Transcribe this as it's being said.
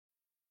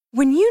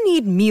When you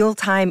need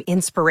mealtime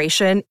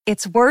inspiration,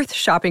 it's worth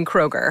shopping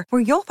Kroger,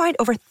 where you'll find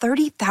over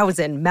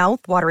 30,000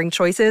 mouth-watering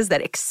choices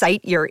that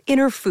excite your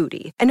inner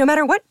foodie. And no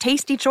matter what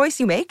tasty choice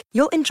you make,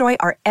 you'll enjoy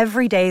our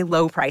everyday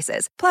low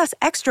prices, plus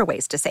extra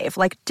ways to save,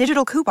 like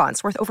digital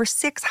coupons worth over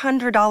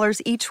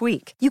 $600 each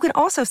week. You can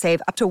also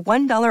save up to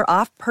 $1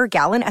 off per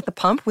gallon at the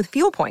pump with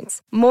fuel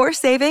points. More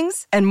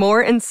savings and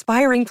more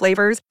inspiring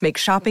flavors make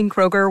shopping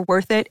Kroger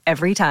worth it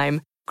every time.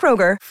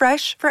 Kroger,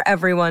 fresh for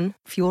everyone.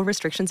 Fuel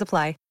restrictions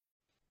apply.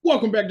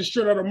 Welcome back to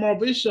Straight Outta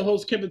Marvel. It's your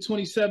host,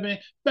 Kevin27,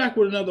 back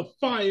with another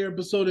fire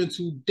episode. And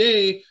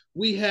today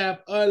we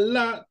have a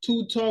lot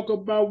to talk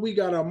about. We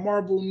got a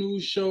Marvel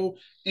news show,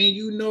 and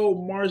you know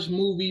March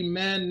movie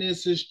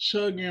madness is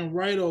chugging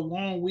right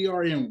along. We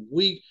are in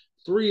week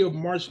 3 of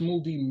March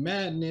movie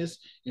madness,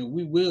 and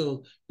we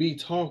will be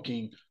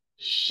talking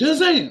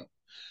Shazam.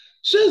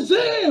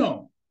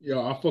 Shazam!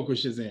 Yo, I fuck with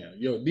Shazam.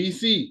 Yo,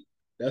 DC,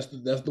 that's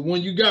the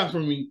one you got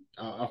from me.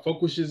 I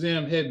fuck with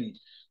Shazam heavy.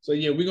 So,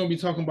 yeah, we're going to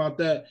be talking about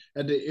that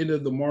at the end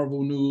of the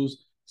Marvel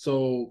news.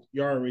 So,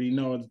 you already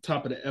know at the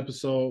top of the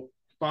episode,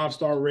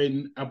 5-star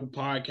rating, Apple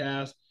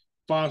Podcast,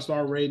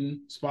 5-star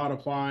rating,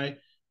 Spotify.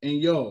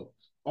 And, yo,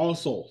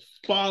 also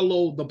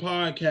follow the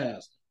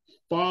podcast.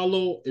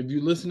 Follow, if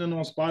you're listening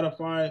on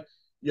Spotify,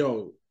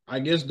 yo,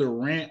 I guess the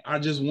rant I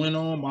just went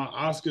on, my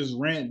Oscars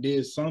rant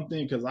did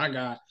something because I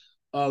got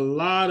a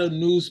lot of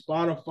new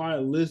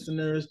Spotify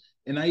listeners.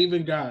 And I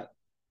even got,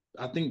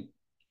 I think,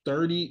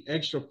 30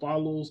 extra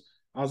follows.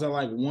 I was at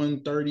like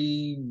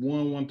 131,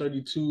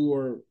 132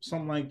 or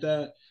something like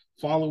that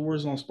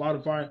followers on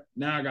Spotify.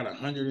 Now I got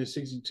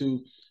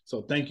 162.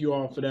 So thank you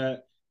all for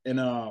that. And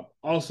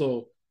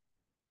also,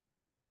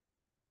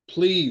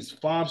 please,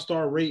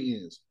 5-star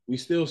ratings. We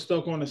still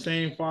stuck on the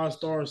same 5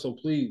 stars. So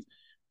please,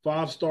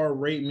 5-star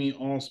rate me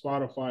on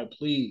Spotify,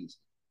 please,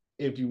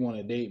 if you want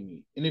to date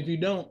me. And if you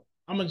don't,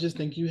 I'm going to just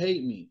think you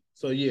hate me.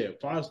 So yeah,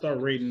 5-star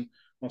rating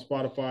on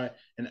Spotify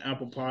and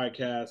Apple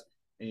Podcasts.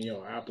 And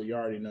yo, Apple, you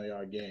already know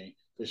y'all gang.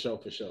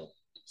 For sure.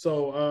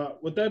 So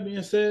with that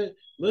being said,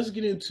 let's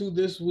get into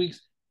this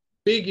week's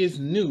biggest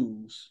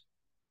news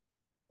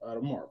out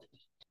of Marvel.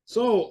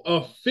 So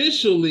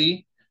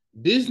officially,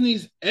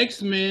 Disney's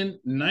X-Men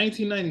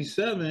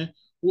 1997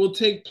 will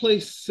take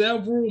place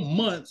several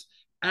months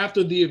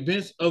after the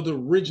events of the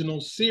original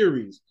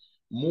series.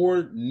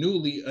 More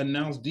newly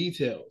announced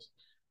details.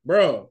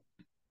 Bro,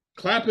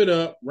 clap it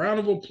up. Round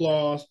of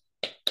applause.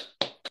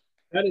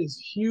 That is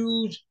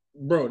huge.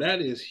 Bro,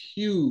 that is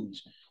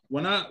huge.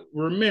 When I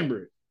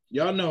remember,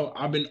 y'all know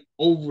I've been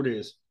over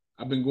this.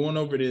 I've been going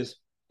over this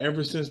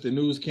ever since the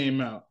news came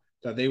out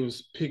that they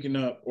was picking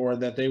up or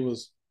that they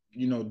was,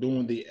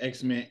 doing the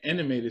X-Men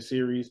animated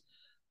series.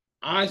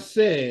 I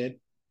said,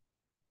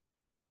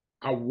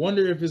 I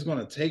wonder if it's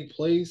going to take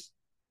place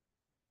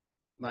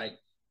like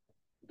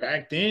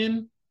back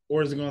then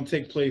or is it going to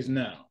take place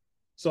now?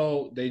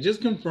 So they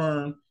just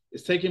confirmed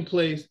it's taking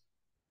place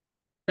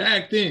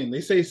back then. They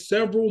say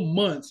several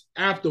months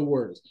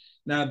afterwards.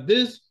 Now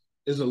this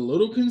is a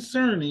little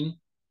concerning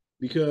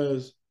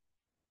because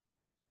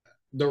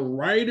the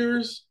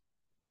writers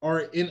are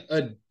in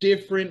a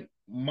different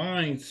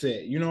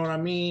mindset. You know what I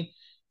mean?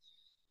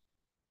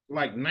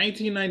 Like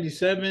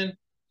 1997,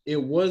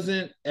 it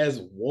wasn't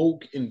as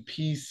woke and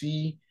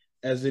PC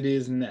as it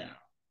is now.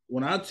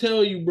 When I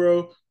tell you,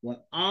 bro, when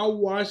I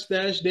watched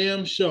that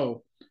damn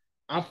show,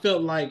 I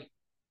felt like,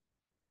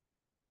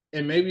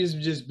 and maybe it's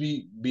just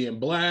being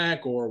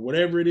black or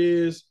whatever it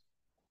is,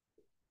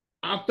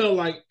 I felt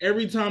like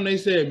every time they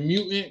said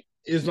mutant,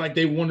 it's like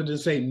they wanted to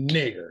say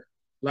nigger.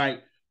 Like,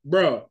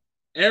 bro,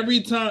 every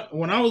time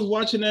when I was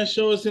watching that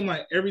show, it seemed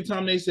like every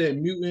time they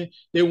said mutant,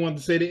 they wanted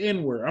to say the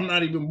N-word. I'm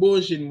not even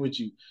bullshitting with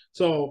you.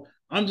 So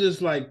I'm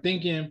just like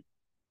thinking,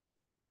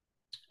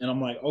 and I'm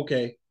like,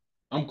 okay,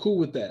 I'm cool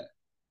with that.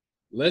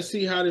 Let's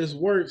see how this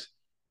works.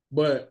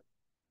 But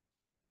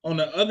on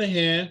the other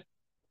hand,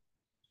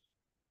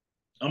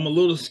 I'm a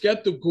little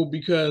skeptical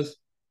because,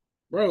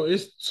 bro,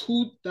 it's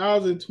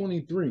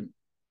 2023.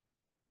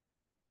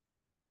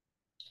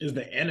 Is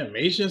the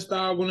animation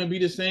style going to be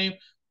the same?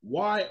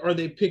 Why are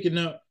they picking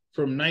up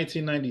from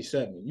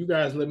 1997? You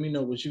guys let me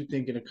know what you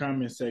think in the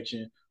comment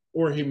section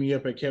or hit me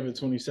up at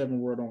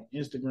Kevin27World on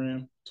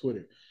Instagram,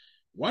 Twitter.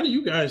 Why do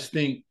you guys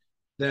think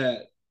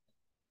that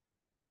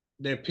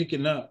they're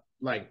picking up,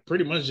 like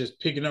pretty much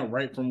just picking up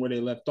right from where they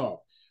left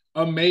off?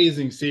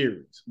 Amazing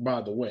series,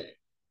 by the way.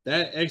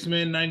 That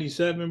X-Men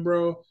 97,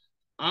 bro,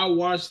 I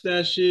watched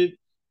that shit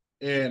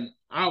and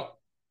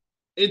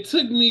it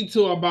took me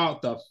to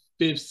about the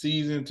 5th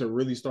season to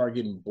really start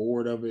getting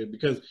bored of it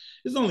because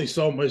there's only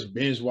so much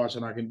binge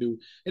watching I can do.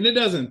 And it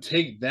doesn't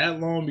take that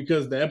long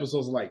because the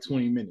episodes are like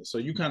 20 minutes. So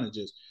you kind of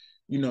just,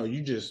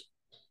 you just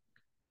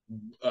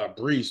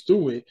breeze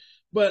through it.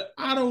 But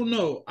I don't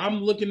know.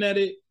 I'm looking at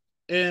it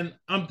and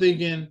I'm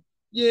thinking,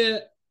 yeah,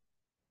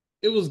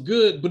 it was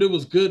good, but it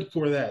was good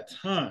for that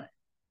time.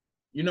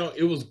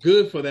 It was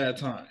good for that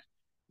time.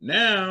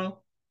 Now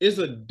it's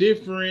a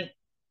different,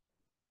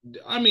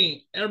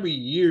 every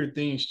year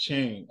things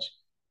change.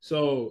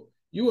 So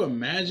you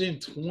imagine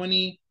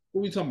 20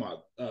 what we talking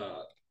about?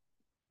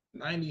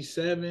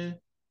 97.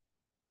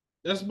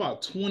 That's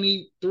about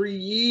 23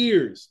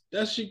 years.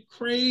 That shit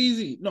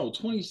crazy. No,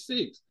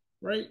 26,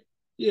 right?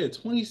 Yeah,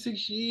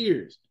 26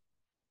 years.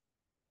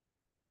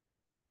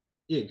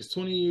 Yeah, because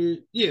 20 years.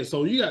 Yeah,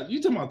 so you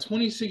talking about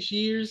 26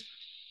 years.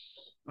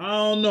 I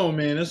don't know,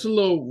 man. It's a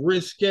little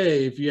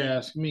risque if you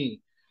ask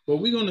me. But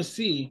we're gonna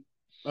see.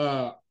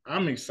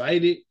 I'm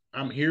excited.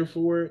 I'm here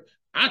for it.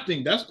 I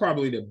think that's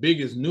probably the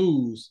biggest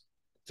news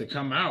to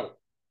come out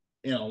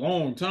in a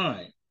long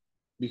time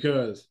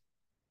because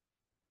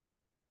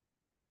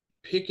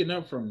picking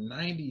up from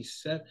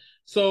 97.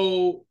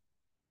 So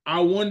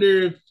I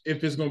wonder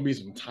if it's gonna be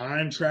some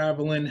time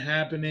traveling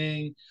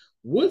happening.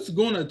 What's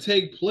gonna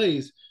take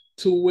place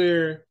to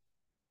where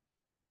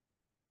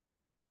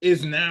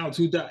it's now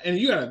 2000? And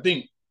you gotta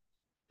think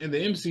in the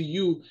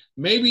MCU,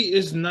 maybe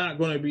it's not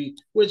going to be,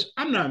 which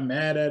I'm not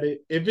mad at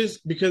it. If it's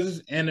because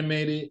it's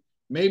animated,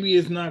 maybe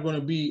it's not going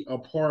to be a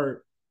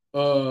part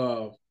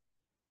of,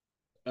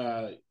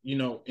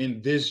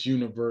 in this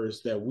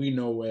universe that we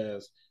know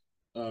as,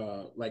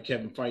 like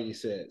Kevin Feige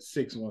said,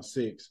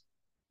 616,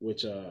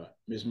 which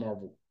Ms.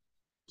 Marvel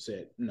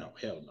said, no,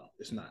 hell no,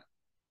 it's not.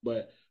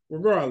 But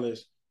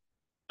regardless,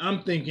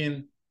 I'm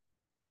thinking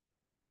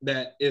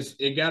that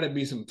it got to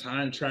be some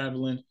time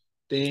traveling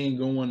thing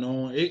going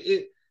on.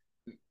 It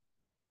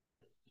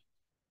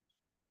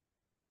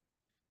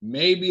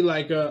maybe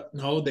like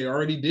no, they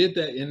already did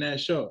that in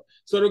that show.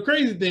 So the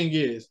crazy thing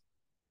is,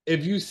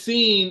 if you've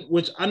seen,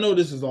 which I know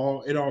this is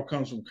it all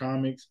comes from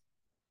comics,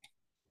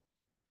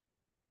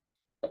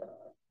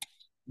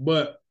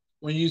 but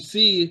when you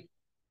see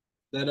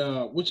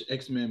that which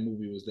X-Men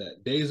movie was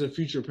that? Days of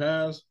Future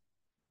Past?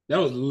 That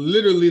was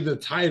literally the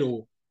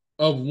title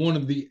of one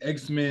of the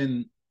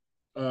X-Men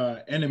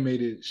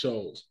animated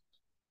shows.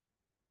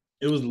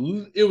 It was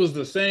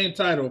the same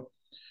title,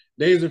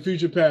 Days of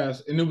Future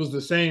Past, and it was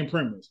the same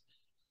premise.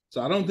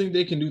 So I don't think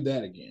they can do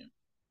that again.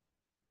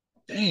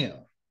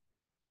 Damn.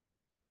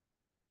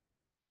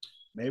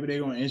 Maybe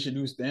they're gonna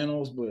introduce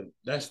Thanos, but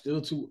that's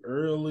still too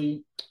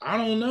early. I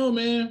don't know,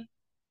 man.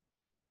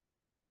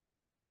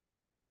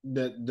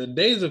 The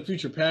Days of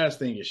Future Past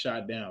thing is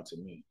shot down to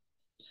me.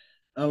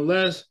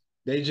 Unless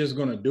they just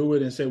gonna do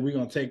it and say we're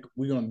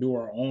gonna do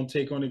our own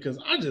take on it. Cause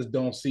I just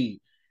don't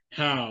see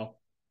how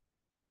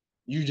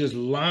you just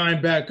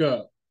line back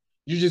up.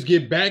 You just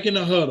get back in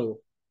the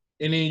huddle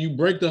and then you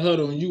break the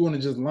huddle and you want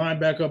to just line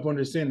back up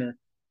under center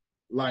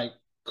like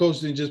coach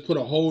then just put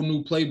a whole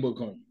new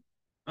playbook on you.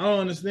 I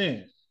don't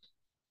understand.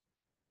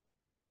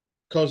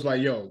 Coach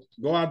like, yo,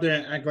 go out there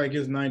and act like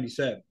it's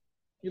 97.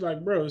 You're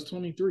like, bro, it's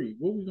 23.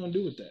 What are we gonna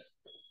do with that?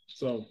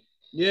 So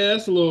yeah,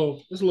 it's a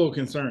little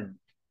concerning.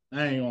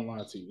 I ain't gonna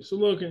lie to you. It's a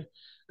little.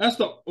 That's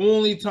the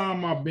only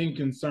time I've been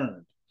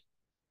concerned,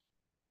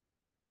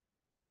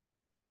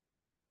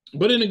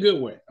 but in a good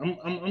way.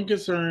 I'm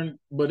concerned,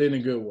 but in a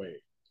good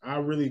way. I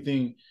really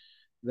think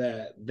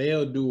that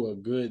they'll do a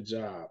good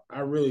job.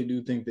 I really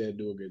do think they'll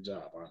do a good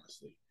job.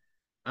 Honestly,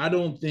 I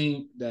don't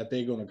think that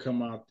they're gonna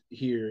come out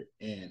here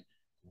and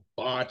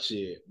botch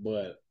it,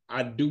 but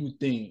I do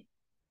think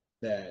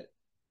that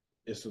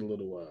it's a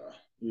little I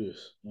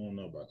don't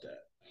know about that.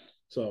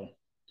 So,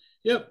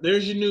 yep,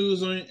 there's your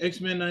news on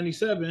X-Men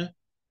 97.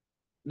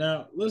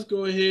 Now, let's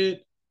go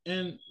ahead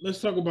and let's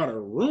talk about a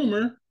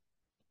rumor.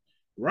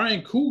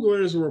 Ryan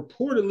Coogler is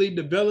reportedly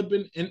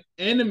developing an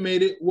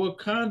animated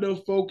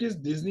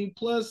Wakanda-focused Disney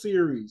Plus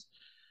series.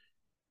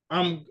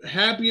 I'm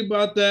happy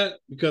about that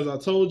because I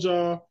told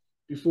y'all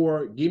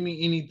before, give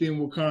me anything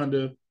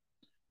Wakanda.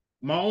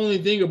 My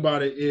only thing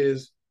about it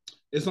is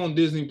it's on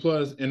Disney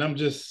Plus, and I'm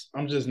just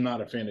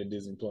not a fan of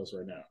Disney Plus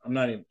right now. I'm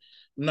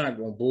not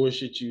gonna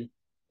bullshit you.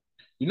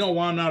 You know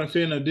why I'm not a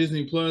fan of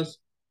Disney Plus?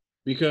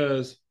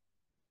 Because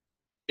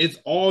it's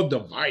all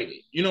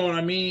divided. You know what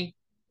I mean?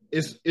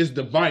 It's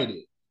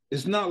divided.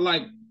 It's not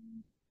like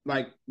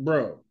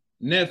bro,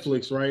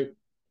 Netflix, right?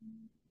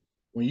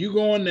 When you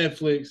go on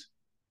Netflix,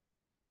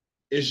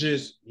 it's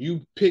just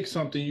you pick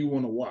something you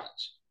want to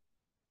watch.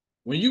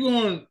 When you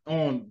go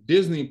on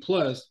Disney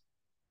Plus,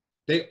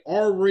 they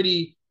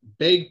already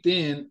baked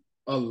in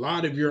a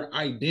lot of your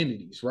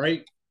identities,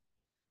 right?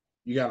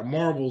 You got a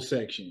Marvel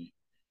section,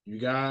 you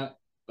got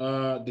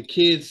the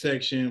kids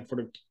section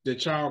for the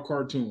child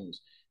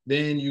cartoons,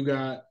 then you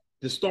got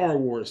the Star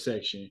Wars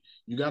section,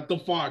 you got the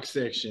Fox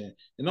section,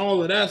 and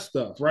all of that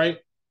stuff, right?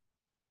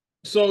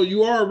 So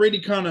you are already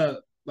kind of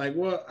like,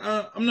 well,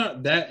 I'm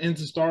not that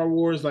into Star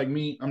Wars. Like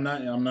me, I'm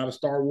not a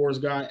Star Wars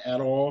guy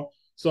at all.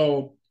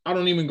 So I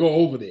don't even go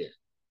over there.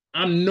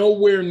 I'm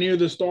nowhere near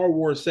the Star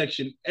Wars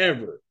section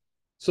ever.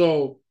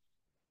 So,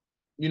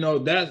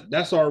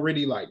 that's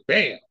already like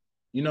bam,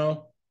 you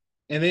know?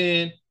 And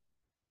then,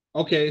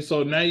 okay,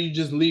 so now you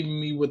just leaving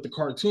me with the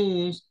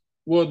cartoons.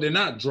 Well, they're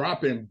not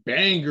dropping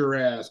banger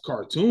ass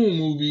cartoon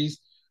movies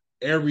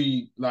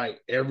every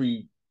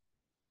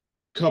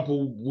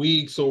couple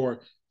weeks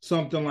or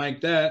something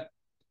like that.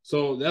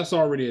 So that's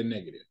already a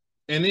negative.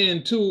 And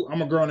then two,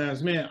 I'm a grown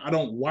ass man. I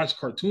don't watch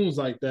cartoons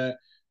like that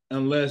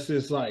unless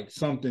it's like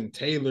something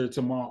tailored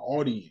to my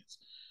audience.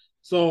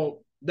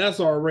 So that's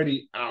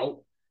already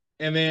out.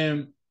 And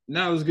then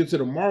now let's get to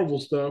the Marvel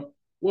stuff.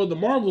 Well, the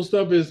Marvel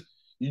stuff is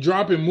you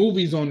dropping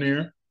movies on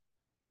there,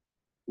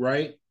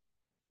 right?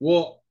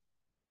 Well,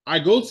 I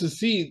go to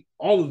see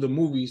all of the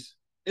movies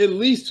at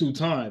least 2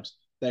 times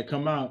that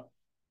come out,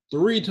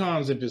 3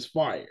 times if it's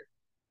fire,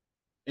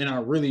 and I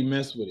really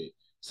mess with it.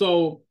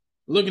 So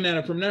looking at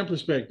it from that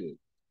perspective,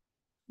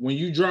 when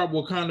you drop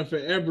Wakanda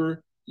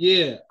Forever,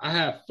 yeah, I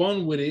have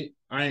fun with it.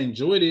 I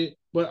enjoyed it,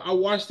 but I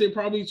watched it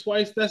probably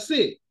twice. That's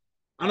it.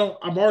 I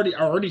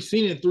already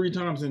seen it 3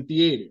 times in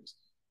theaters.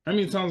 How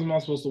many times am I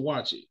supposed to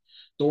watch it?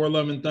 Thor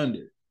Love and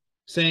Thunder.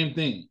 Same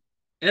thing.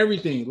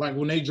 Everything. Like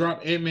when they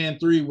drop Ant-Man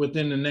 3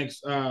 within the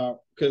next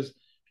because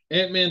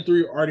Ant-Man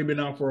 3 already been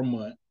out for a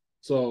month.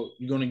 So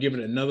you're gonna give it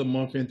another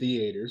month in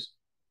theaters.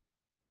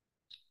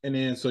 And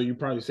then so you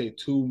probably say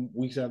 2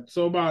 weeks after.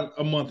 So about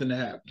a month and a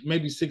half,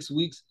 maybe 6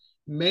 weeks,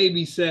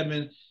 maybe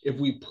 7 if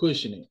we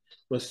pushing it.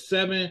 But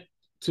 7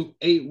 to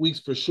 8 weeks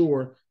for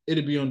sure,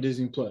 it'll be on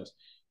Disney Plus.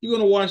 You're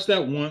gonna watch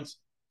that once.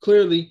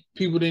 Clearly,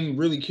 people didn't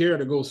really care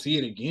to go see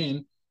it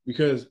again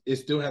because it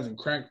still hasn't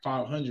cracked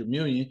 500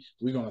 million.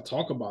 We're gonna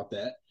talk about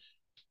that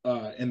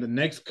in the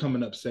next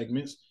coming up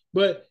segments.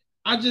 But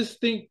I just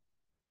think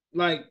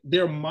like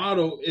their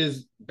model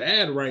is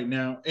bad right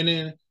now. And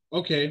then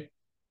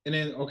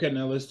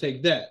now let's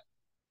take that.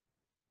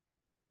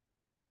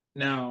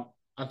 Now,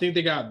 I think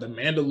they got The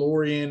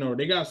Mandalorian or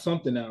they got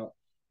something out.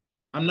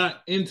 I'm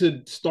not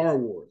into Star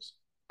Wars.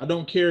 I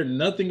don't care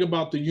nothing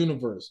about the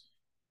universe.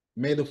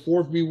 May the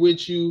fourth be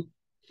with you.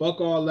 Fuck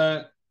all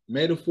that.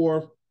 May the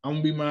fourth, I'm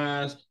gonna be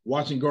my ass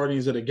watching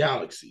Guardians of the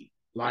Galaxy.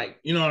 Like,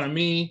 you know what I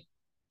mean?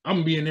 I'm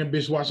gonna be in there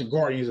bitch watching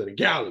Guardians of the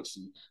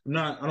Galaxy.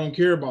 I don't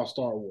care about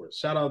Star Wars.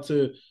 Shout out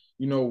to,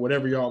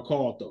 whatever y'all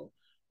call it though.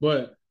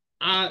 But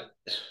I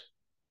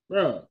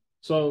bro,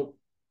 so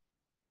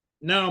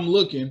now I'm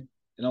looking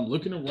and I'm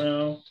looking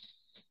around,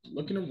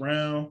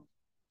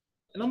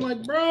 and I'm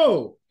like,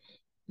 bro,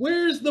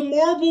 where's the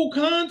Marvel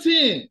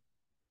content?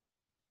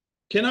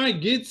 Can I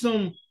get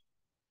some?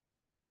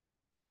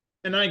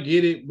 And I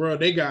get it, bro.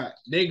 They got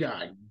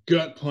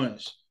gut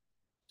punched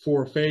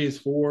for phase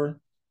 4.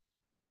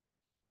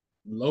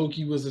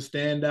 Loki was a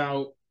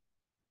standout.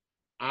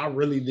 I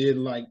really did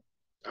like,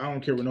 I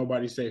don't care what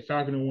nobody say.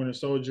 Falcon and Winter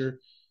Soldier,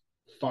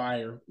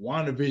 fire.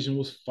 WandaVision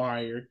was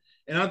fire.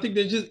 And I think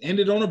they just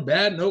ended on a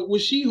bad note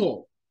with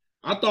She-Hulk.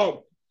 I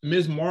thought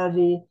Ms.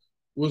 Marvel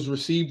was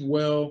received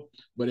well,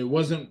 but it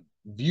wasn't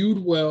viewed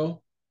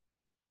well.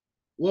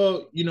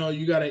 Well,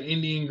 you got an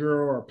Indian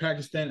girl or a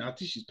Pakistani. I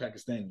think she's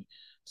Pakistani,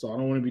 so I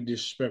don't want to be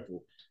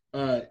disrespectful.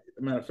 Matter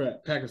of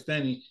fact,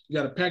 Pakistani. You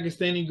got a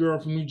Pakistani girl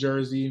from New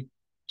Jersey,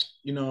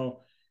 you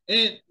know,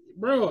 and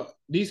bro,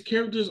 these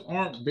characters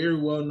aren't very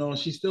well known.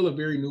 She's still a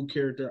very new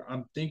character.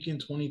 I'm thinking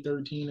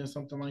 2013 or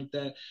something like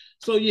that.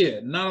 So yeah,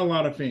 not a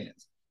lot of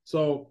fans.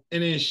 So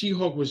and then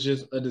She-Hulk was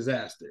just a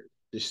disaster.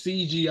 The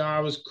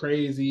CGI was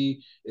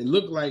crazy. It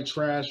looked like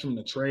trash from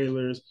the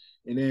trailers,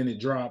 and then it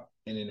dropped,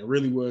 and then it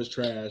really was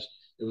trash.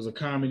 It was a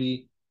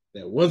comedy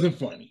that wasn't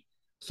funny.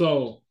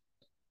 So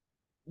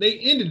they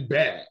ended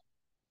bad.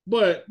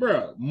 But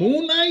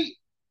Moon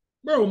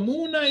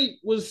Knight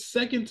was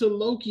second to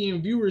Loki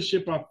in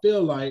viewership, I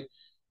feel like.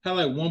 Had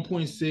like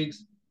 1.6.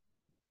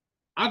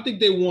 I think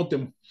they want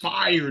them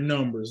fire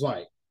numbers.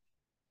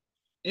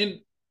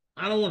 And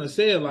I don't want to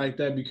say it like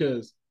that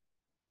because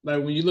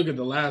like when you look at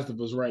The Last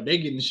of Us, right, they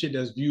getting shit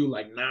that's viewed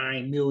like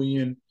 9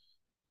 million.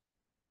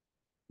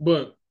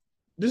 But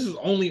this is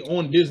only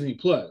on Disney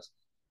Plus.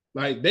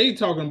 Like they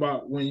talking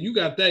about when you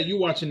got that, you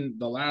watching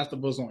The Last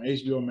of Us on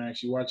HBO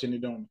Max, you watching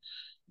it on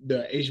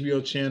the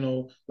HBO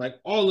channel, like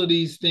all of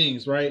these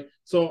things, right?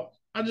 So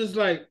I just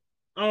like,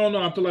 I don't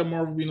know. I feel like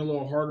Marvel being a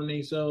little hard on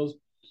themselves.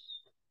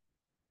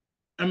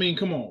 I mean,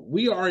 come on,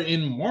 we are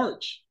in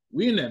March.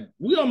 We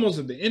almost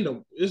at the end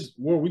of this.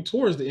 Well, we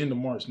towards the end of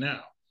March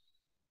now,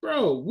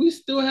 bro. We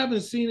still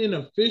haven't seen an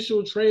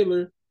official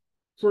trailer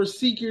for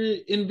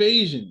Secret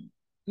Invasion,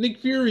 Nick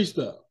Fury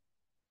stuff.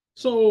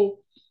 So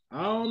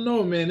I don't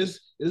know, man.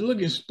 It's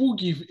looking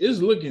spooky. It's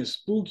looking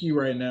spooky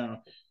right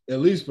now, at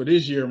least for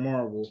this year,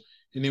 Marvel.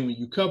 And then when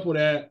you couple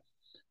that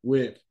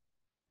with,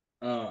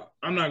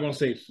 I'm not gonna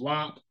say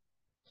flop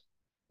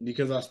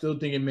because I still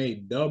think it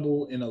made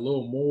double and a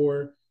little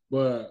more,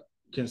 but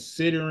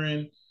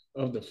considering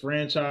of the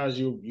franchise,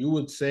 you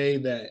would say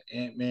that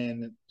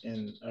Ant-Man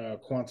and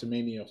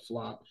Quantumania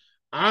flop.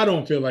 I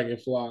don't feel like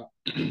it flopped.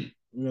 We're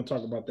gonna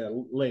talk about that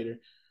later,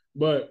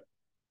 but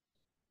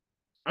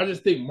I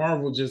just think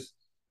Marvel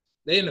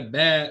they in a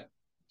bad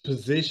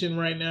position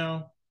right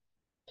now.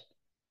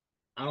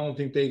 I don't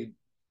think they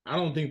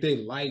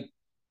like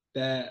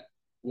that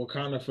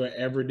Wakanda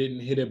Forever didn't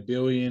hit 1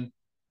 billion.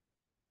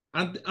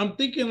 I'm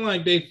thinking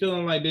like they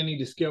feeling like they need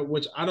to scale,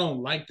 which I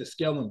don't like the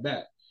scaling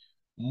back.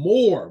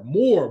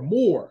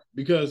 More,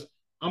 because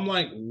I'm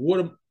like,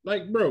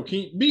 like, bro, can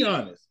you be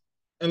honest?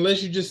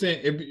 Unless you just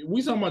saying, if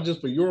we talking about just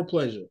for your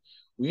pleasure,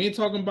 we ain't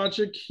talking about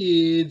your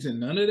kids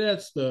and none of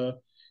that stuff.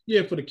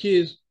 Yeah, for the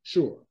kids,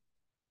 sure.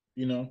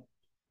 You know,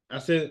 I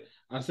said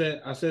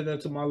that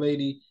to my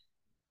lady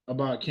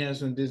about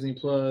canceling Disney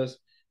Plus.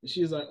 And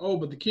she's like, oh,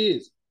 but the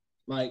kids,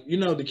 like,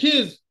 the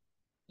kids,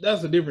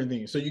 that's a different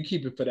thing. So you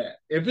keep it for that.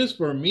 If it's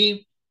for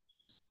me,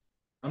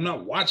 I'm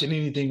not watching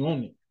anything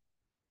on it.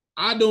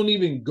 I don't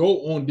even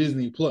go on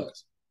Disney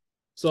Plus.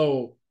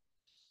 So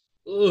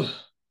ugh,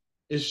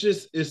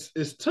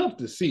 it's tough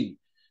to see.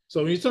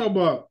 So when you talk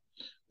about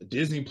a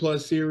Disney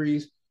Plus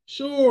series,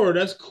 sure,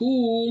 that's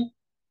cool,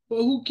 but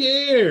who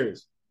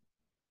cares?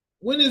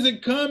 When is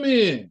it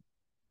coming?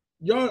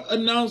 Y'all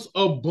announced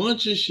a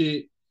bunch of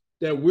shit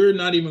that we're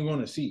not even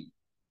going to see.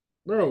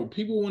 Bro,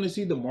 people want to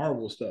see the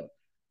Marvel stuff.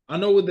 I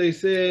know what they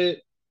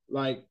said,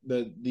 like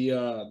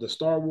the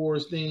Star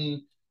Wars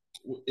thing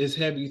is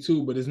heavy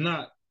too, but it's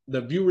not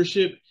the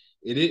viewership.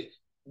 The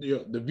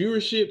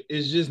viewership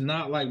is just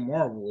not like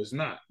Marvel. It's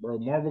not, bro.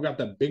 Marvel got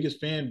the biggest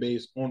fan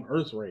base on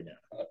Earth right now.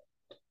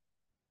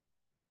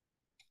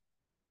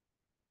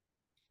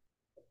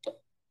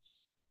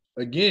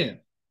 Again,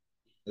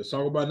 let's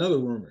talk about another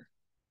rumor.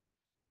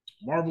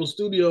 Marvel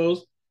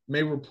Studios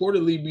may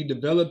reportedly be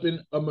developing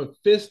a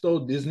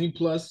Mephisto Disney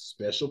Plus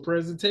special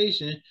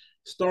presentation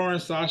starring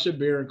Sacha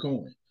Baron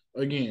Cohen.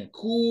 Again,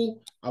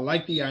 cool. I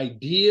like the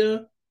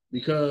idea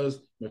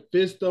because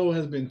Mephisto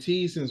has been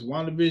teased since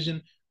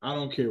WandaVision. I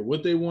don't care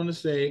what they want to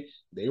say.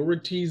 They were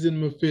teasing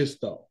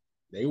Mephisto.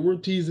 They were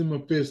teasing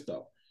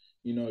Mephisto.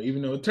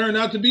 Even though it turned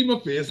out to be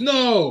Mephisto.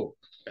 No.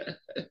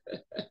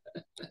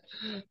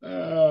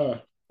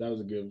 That was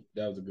a good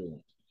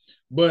one.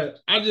 But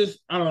I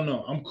don't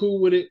know. I'm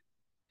cool with it.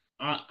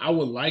 I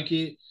would like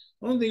it.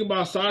 One thing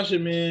about Sasha,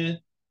 man,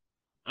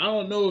 I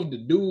don't know if the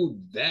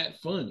dude that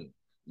funny.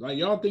 Like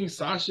y'all think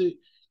Sasha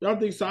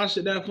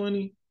that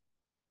funny?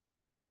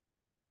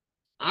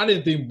 I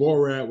didn't think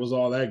Borat was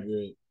all that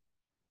good.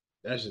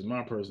 That's just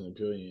my personal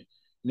opinion.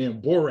 And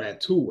then Borat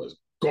 2 was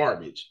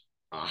garbage.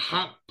 A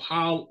hot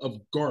pile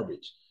of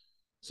garbage.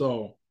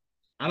 So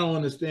I don't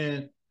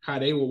understand how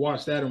they would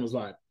watch that and was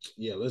like,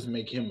 yeah, let's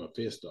make him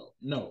Mephisto.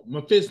 No,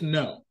 Mephisto,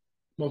 no.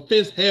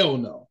 Mephisto, hell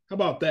no. How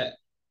about that?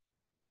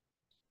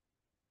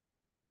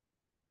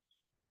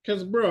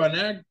 Because bro,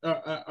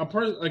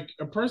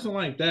 a person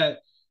like that,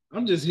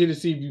 I'm just here to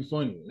see if you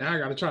funny. Now I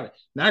gotta try to.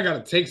 Now I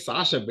gotta take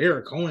Sacha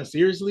Baron Cohen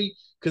seriously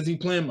because he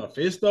playing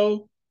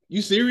Mephisto.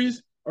 You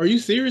serious? Are you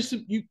serious?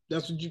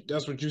 That's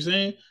what you're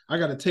saying. I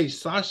gotta take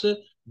Sacha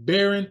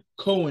Baron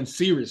Cohen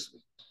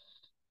seriously.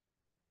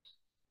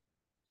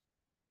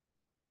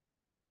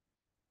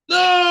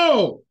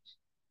 No.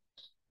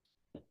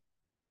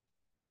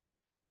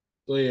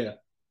 So yeah,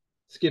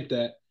 skip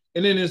that.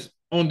 And then it's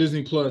on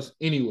Disney Plus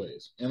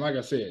anyways. And like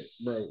I said,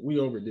 bro, we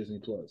over Disney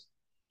Plus.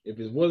 If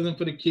it wasn't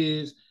for the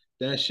kids,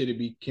 that should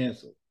be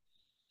canceled.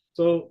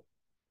 So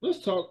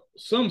let's talk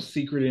some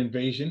Secret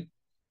Invasion.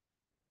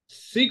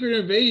 Secret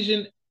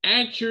Invasion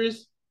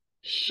actress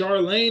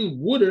Charlene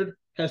Woodard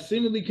has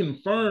seemingly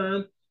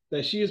confirmed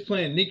that she is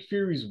playing Nick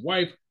Fury's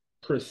wife,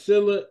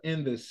 Priscilla,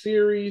 in the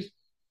series.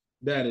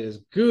 That is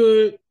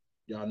good.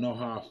 Y'all know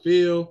how I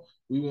feel.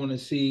 We want to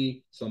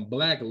see some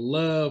black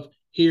love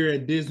here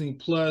at Disney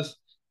Plus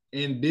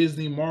and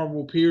Disney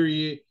Marvel,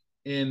 period.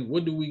 And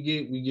what do we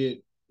get? We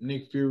get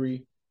Nick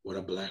Fury with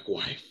a black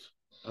wife.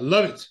 I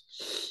love it.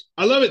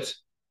 I love it.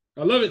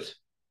 I love it.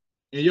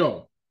 And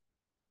yo,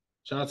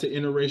 shout out to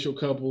interracial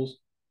couples,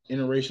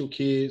 interracial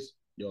kids,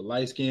 yo,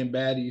 light skinned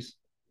baddies,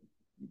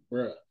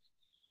 bruh.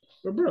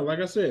 But bro, like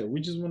I said,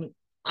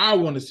 I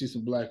want to see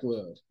some black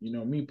love.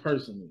 Me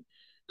personally,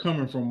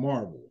 coming from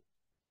Marvel.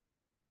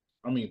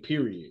 I mean,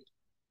 period.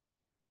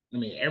 I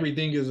mean,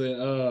 everything is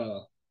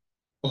oh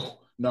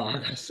no, I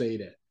gotta say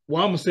that.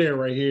 Well, I'm gonna say it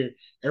right here.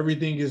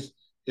 Everything is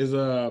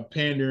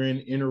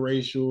pandering,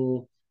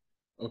 interracial.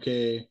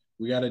 Okay,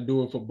 we gotta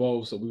do it for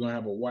both. So we're gonna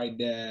have a white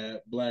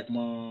dad, black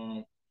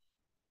mom,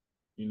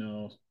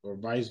 or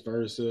vice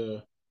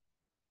versa.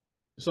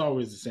 It's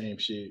always the same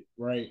shit,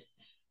 right?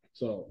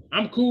 So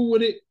I'm cool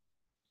with it.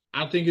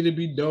 I think it'd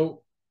be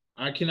dope.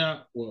 I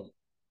cannot, well,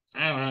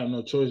 I don't have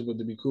no choice but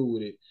to be cool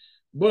with it.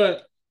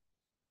 But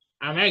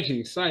I'm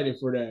actually excited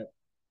for that.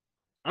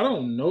 I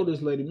don't know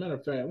this lady. Matter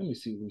of fact, let me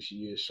see who she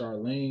is.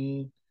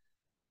 Charlene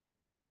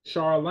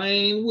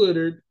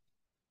Woodard.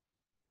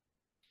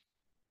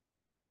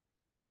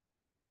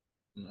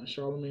 Not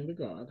Charlemagne the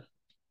God.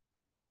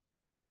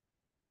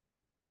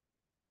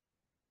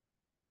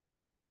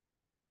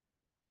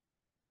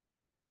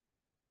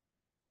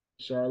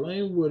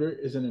 Charlene Woodard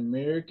is an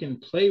American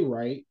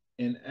playwright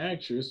and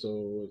actress,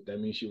 so that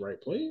means she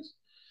write plays.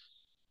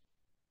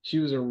 She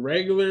was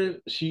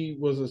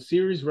a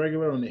series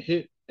regular on the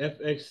hit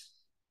FX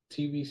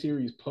TV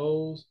series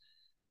Pose.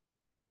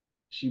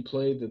 She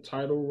played the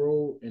title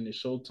role in the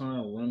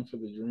Showtime Run for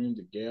the Dream,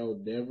 the Gail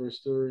Dever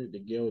story. The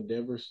Gail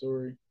Dever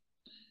story.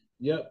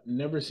 Yep,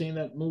 never seen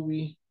that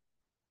movie.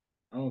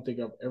 I don't think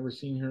I've ever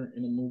seen her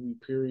in a movie,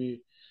 period.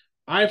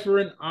 Eye for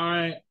an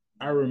Eye,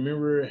 I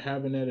remember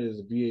having that as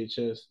a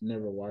VHS,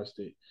 never watched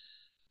it.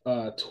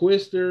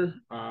 Twister,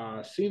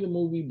 I seen the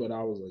movie, but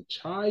I was a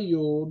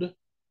child.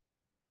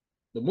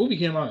 The movie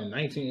came out in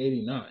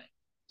 1989.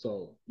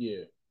 So,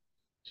 yeah,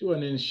 she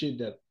wasn't in shit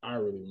that I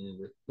really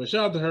remember. But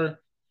shout out to her.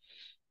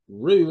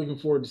 Really looking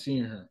forward to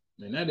seeing her.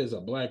 And that is a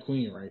black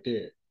queen right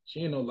there.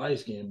 She ain't no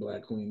light-skinned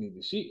black queen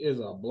either. She is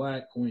a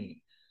black queen.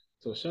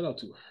 So shout out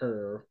to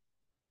her.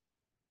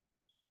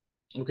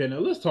 Okay, now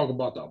let's talk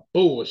about the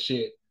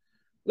bullshit.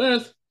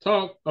 Let's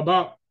talk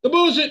about the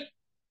bullshit.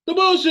 The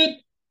bullshit.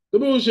 The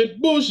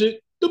bullshit.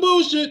 Bullshit. The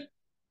bullshit.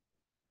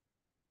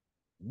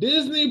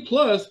 Disney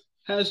Plus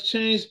has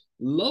changed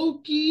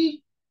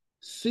Loki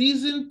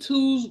season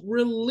 2's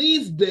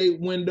release date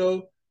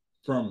window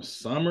from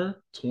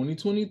summer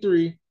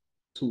 2023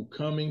 to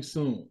coming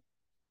soon.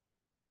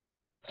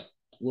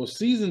 Will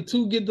season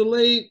 2 get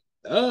delayed?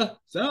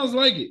 Sounds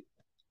like it.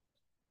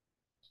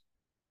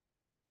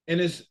 And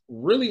it's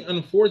really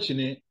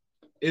unfortunate.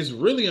 It's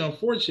really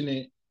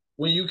unfortunate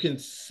when you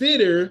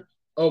consider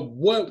of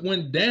what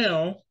went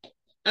down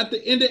at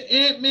the end of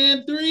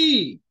Ant-Man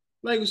 3.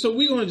 Like, so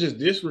we gonna just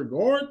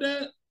disregard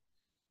that?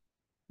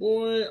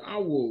 Boy, I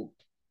will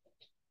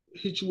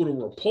hit you with a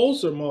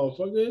repulsor,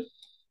 motherfucker.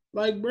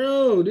 Like,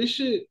 bro, this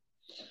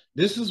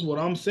is what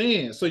I'm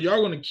saying. So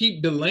y'all gonna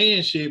keep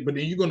delaying shit, but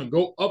then you're gonna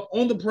go up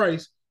on the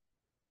price.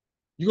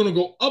 You're gonna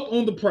go up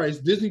on the price,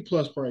 Disney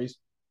Plus price,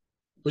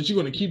 but you're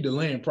gonna keep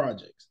delaying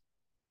projects.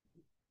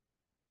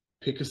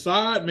 Pick a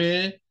side,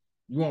 man.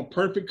 You want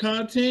perfect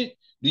content?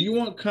 Do you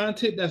want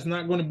content that's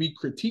not going to be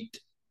critiqued?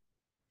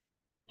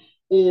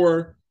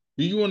 Or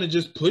do you want to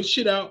just put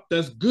shit out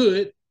that's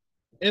good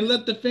and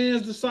let the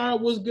fans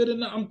decide what's good or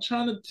not? I'm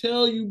trying to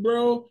tell you,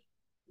 bro.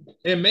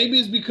 And maybe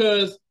it's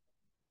because,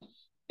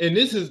 and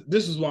this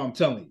is what I'm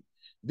telling you.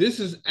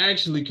 This is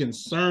actually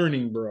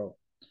concerning, bro.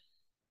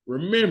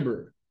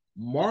 Remember,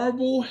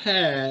 Marvel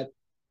had,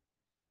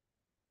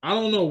 I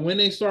don't know when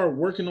they started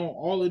working on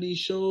all of these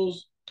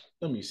shows.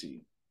 Let me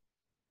see.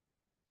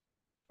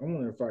 I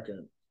wonder if I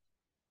can.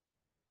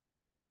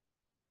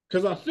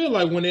 Because I feel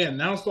like when they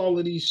announced all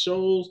of these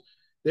shows,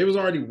 they was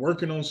already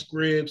working on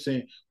scripts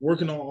and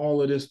working on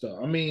all of this stuff.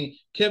 I mean,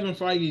 Kevin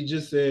Feige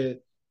just said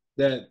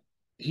that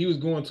he was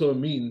going to a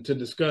meeting to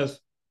discuss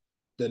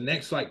the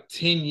next like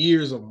 10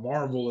 years of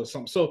Marvel or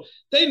something. So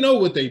they know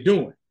what they're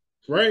doing,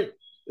 right?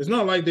 It's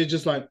not like they're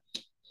just like,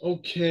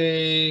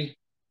 okay.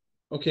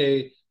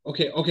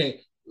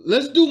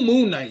 Let's do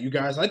Moon Knight, you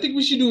guys. I think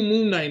we should do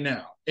Moon Knight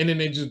now. And then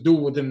they just do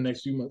it within the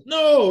next few months.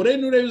 No, they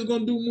knew they was going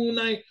to do Moon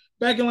Knight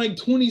back in like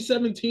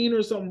 2017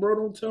 or something, bro.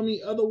 Don't tell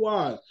me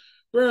otherwise.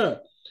 Bro,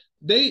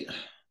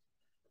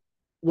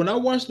 when I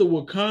watched the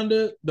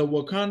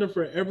Wakanda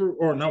Forever,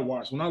 or not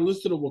watched, when I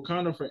listened to the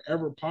Wakanda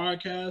Forever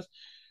podcast,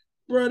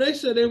 bro, they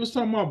said they was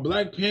talking about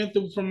Black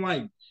Panther from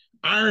like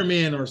Iron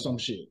Man or some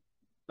shit.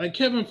 Like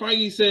Kevin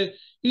Feige said,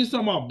 he was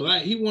talking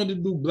about he wanted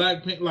to do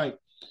Black Panther, like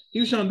he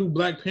was trying to do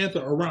Black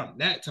Panther around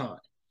that time.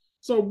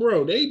 So,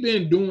 bro, they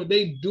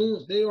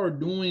are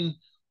doing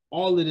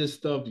all of this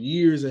stuff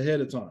years ahead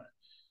of time.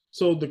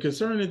 So the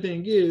concerning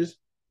thing is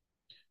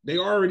they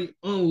already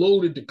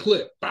unloaded the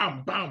clip.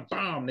 Bam, bam,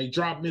 bam. They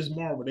dropped Ms.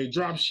 Marvel. They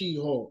dropped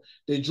She-Hulk.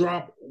 They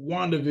dropped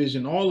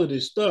WandaVision, all of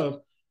this stuff.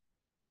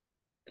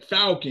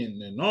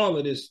 Falcon and all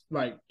of this,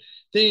 like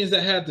things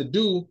that had to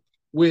do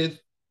with,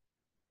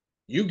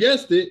 you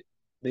guessed it,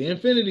 the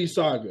Infinity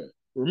Saga.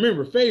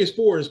 Remember, Phase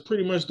 4 is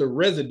pretty much the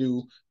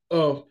residue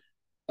of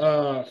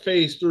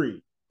Phase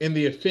 3 in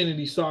the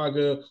Infinity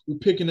Saga. We're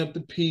picking up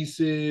the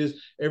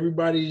pieces.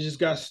 Everybody just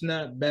got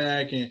snapped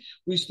back, and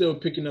we still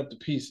picking up the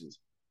pieces.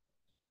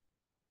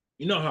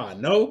 You know how I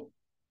know?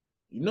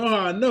 You know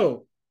how I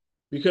know?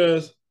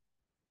 Because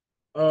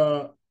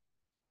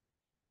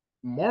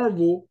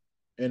Marvel,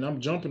 and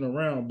I'm jumping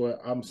around, but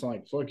I'm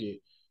like, fuck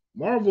it.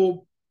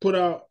 Marvel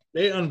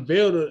they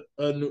unveiled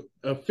an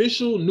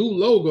official new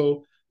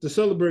logo to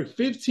celebrate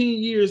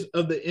 15 years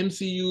of the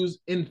MCU's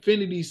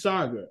Infinity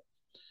Saga.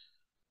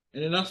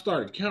 And then I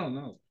started counting.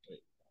 I was like,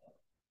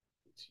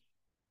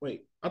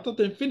 wait, I thought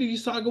the Infinity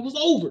Saga was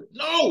over.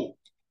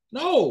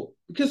 No,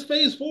 because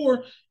Phase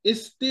 4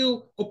 is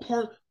still a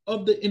part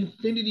of the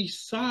Infinity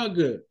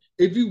Saga.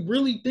 If you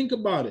really think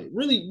about it,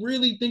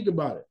 really think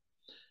about it.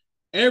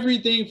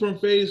 Everything from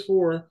Phase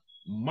 4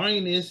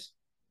 minus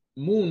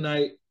Moon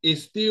Knight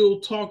is still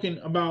talking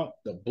about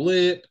the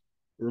blip.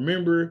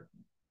 Remember,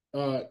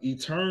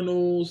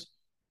 Eternals,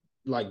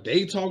 like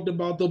they talked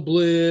about the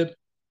blip.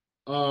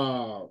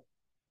 I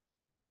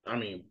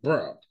mean,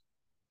 bro,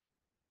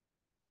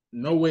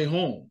 No Way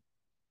Home.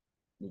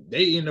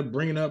 They end up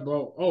bringing up,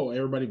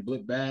 everybody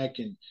blipped back,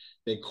 and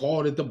they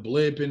called it the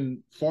blip and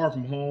Far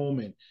From Home,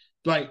 and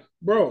like,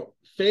 bro,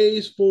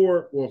 Phase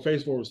 4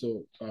 was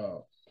still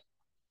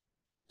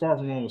Far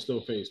From Home was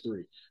still Phase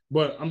 3.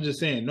 But I'm just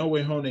saying, No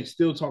Way Home, they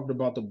still talked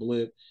about the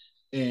blip,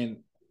 and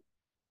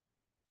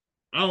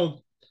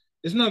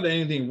it's not that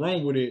anything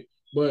wrong with it,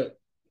 but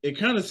it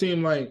kind of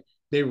seemed like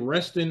they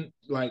resting,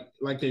 like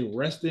they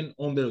resting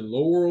on their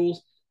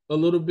laurels a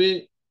little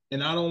bit,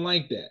 and I don't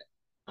like that.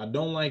 I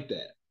don't like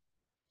that.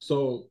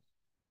 So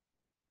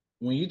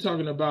when you're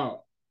talking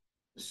about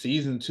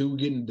season 2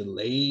 getting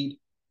delayed,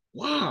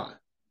 why?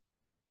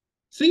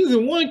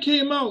 Season 1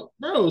 came out,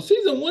 bro.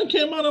 Season 1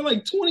 came out in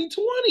like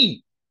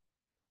 2020.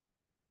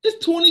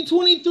 It's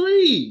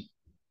 2023.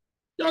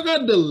 Y'all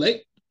got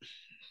delayed.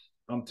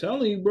 I'm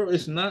telling you, bro,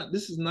 this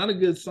is not a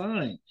good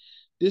sign.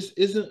 This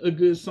isn't a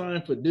good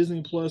sign for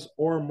Disney Plus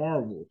or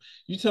Marvel.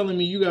 You telling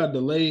me you gotta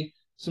delay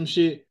some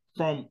shit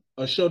from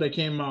a show that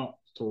came out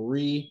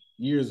 3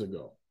 years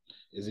ago?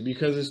 Is it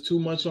because it's too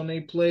much on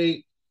their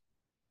plate?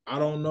 I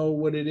don't know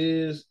what it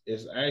is.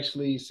 It's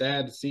actually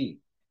sad to see.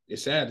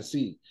 It's sad to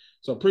see.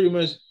 So pretty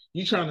much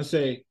you trying to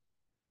say,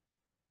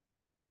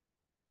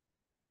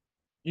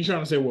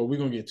 well, we're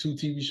gonna get 2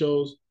 TV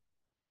shows.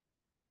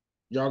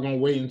 Y'all gonna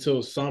wait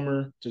until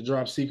summer to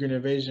drop Secret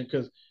Invasion?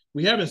 Because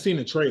we haven't seen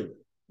a trailer.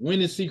 When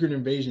is Secret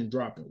Invasion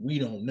dropping? We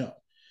don't know.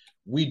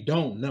 We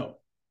don't know.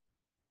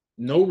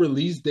 No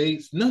release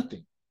dates,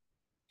 nothing.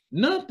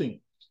 Nothing.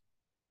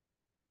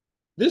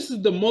 This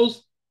is the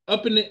most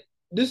up in the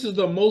this is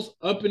the most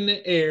up in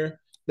the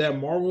air that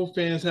Marvel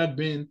fans have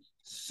been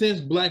since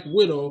Black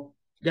Widow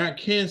got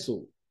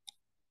canceled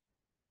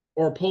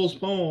or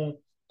postponed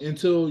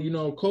until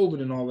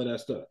COVID and all of that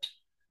stuff.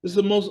 This is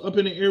the most up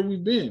in the air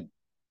we've been.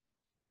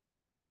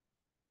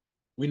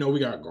 We know we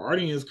got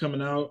Guardians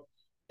coming out,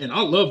 and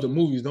I love the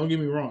movies. Don't get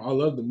me wrong, I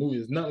love the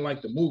movies. It's nothing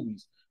like the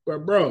movies,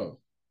 but bro,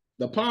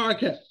 the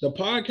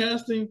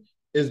podcasting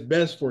is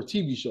best for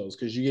TV shows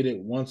because you get it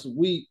once a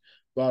week.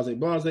 Blase,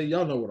 blase,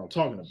 y'all know what I'm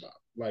talking about.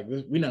 Like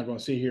we're not gonna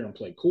sit here and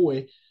play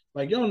coy.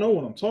 Like y'all know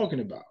what I'm talking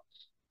about.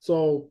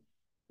 So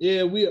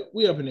yeah, we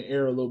up in the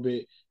air a little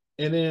bit,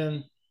 and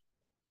then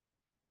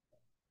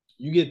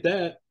you get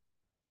that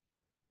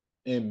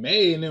in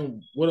May, and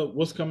then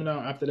what's coming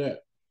out after that?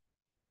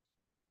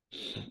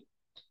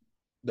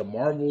 The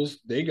Marvels,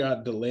 they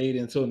got delayed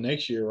until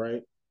next year,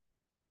 right?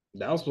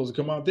 That was supposed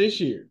to come out this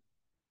year.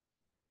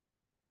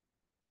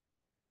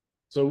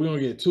 So we're gonna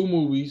get 2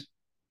 movies.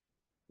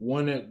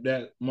 One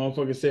that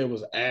motherfucker said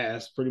was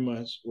ass, pretty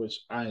much, which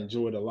I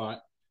enjoyed a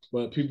lot.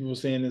 But people were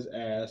saying it's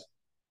ass.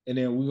 And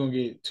then we're gonna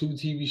get 2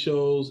 TV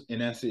shows,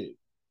 and that's it.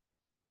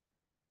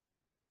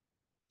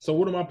 So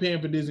what am I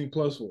paying for Disney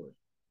Plus for?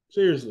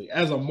 Seriously,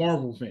 as a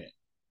Marvel fan.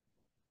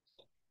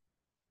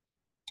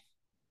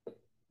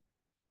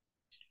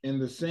 And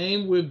the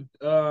same with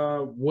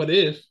What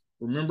If.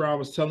 Remember, I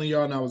was telling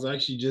y'all, and I was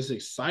actually just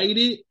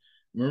excited.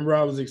 Remember,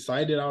 I was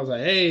excited. I was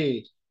like,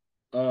 hey,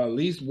 at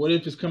least What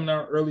If is coming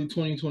out early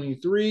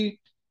 2023.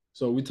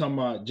 So we talking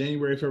about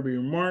January,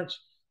 February, March.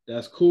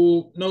 That's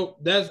cool. Nope,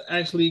 that's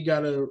actually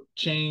got a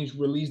change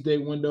release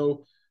date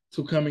window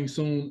to coming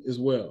soon as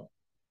well.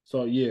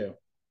 So yeah,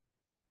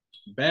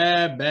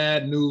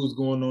 bad news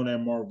going on at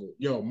Marvel.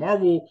 Yo,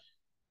 Marvel,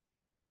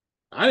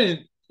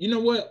 you know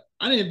what?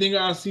 I didn't think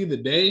I'd see the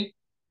day.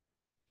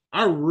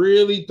 I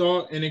really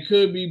thought, and it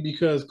could be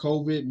because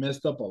COVID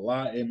messed up a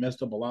lot. It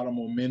messed up a lot of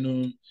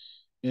momentum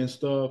and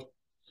stuff.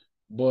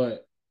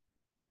 But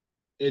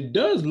it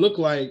does look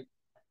like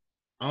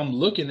I'm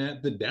looking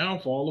at the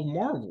downfall of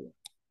Marvel.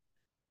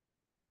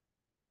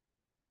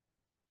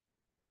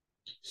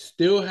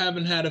 Still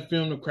haven't had a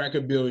film to crack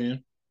 $1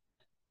 billion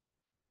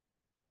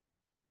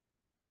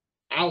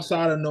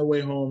outside of No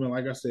Way Home, and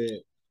like I said,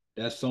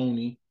 that's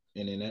Sony,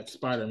 and then that's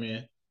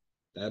Spider-Man.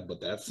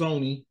 But that's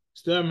Sony.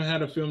 Still haven't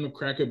had a film to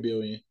crack $1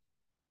 billion.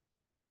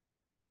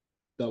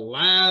 The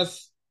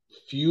last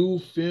few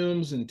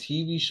films and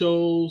TV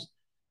shows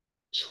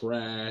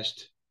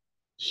trashed.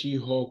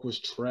 She-Hulk was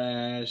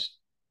trashed.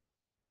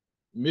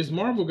 Miss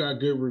Marvel got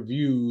good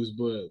reviews,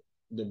 but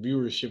the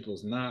viewership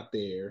was not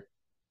there.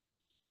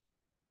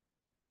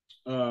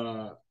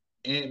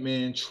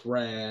 Ant-Man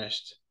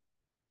trashed.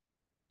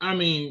 I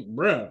mean,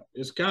 bruh,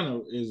 it's a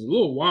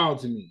little wild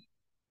to me.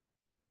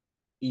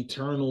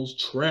 Eternals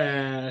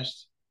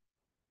trashed.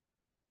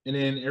 And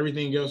then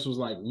everything else was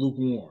like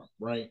lukewarm,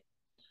 right?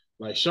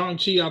 Like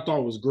Shang-Chi, I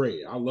thought was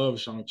great. I love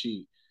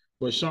Shang-Chi.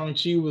 But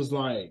Shang-Chi was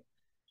like,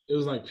 it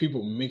was like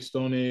people mixed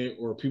on it,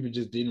 or people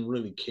just didn't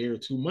really care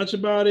too much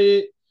about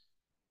it.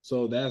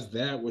 So that's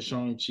that with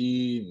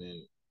Shang-Chi. And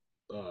then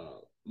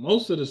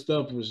most of the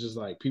stuff was just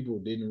like people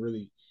didn't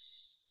really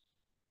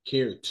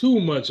care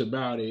too much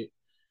about it.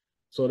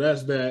 So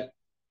that's that.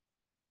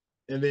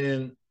 And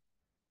then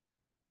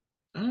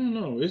I don't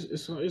know.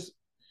 It's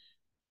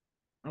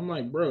I'm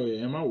like, bro,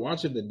 am I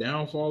watching the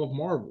downfall of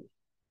Marvel?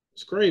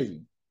 It's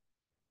crazy.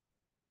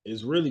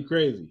 It's really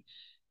crazy.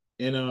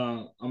 And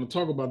I'm gonna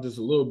talk about this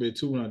a little bit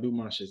too when I do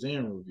my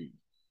Shazam review.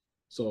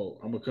 So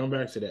I'm gonna come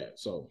back to that.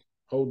 So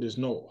hold this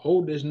note.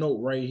 Hold this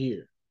note right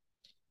here.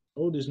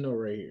 Hold this note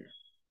right here.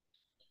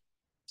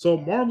 So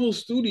Marvel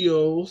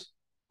Studios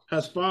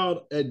has filed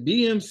a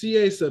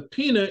DMCA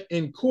subpoena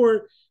in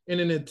court in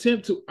an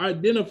attempt to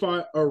identify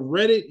a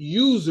Reddit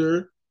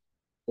user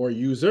or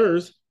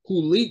users who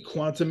leaked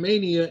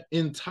Quantumania's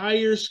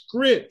entire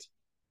script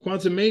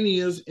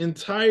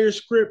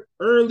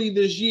early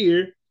this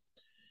year.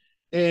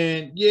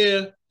 And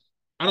yeah,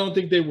 I don't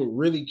think they would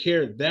really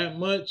care that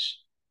much,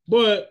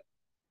 but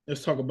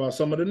let's talk about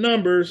some of the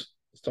numbers.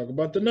 Let's talk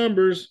about the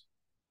numbers.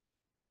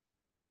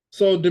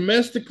 So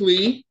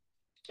domestically,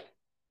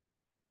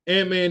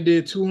 Ant-Man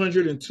did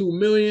 202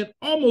 million,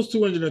 almost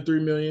 203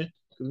 million,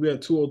 because we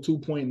have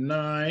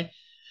 202.9.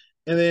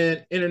 And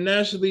then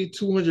internationally,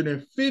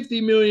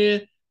 250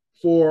 million,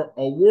 for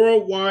a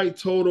worldwide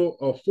total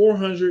of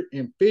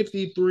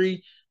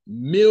 $453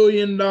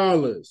 million.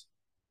 And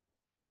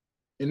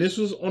this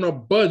was on a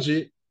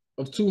budget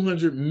of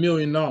 $200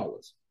 million.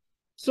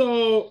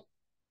 So,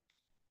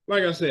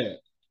 like I said,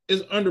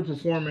 it's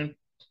underperforming.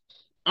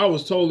 I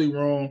was totally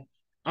wrong.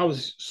 I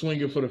was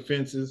swinging for the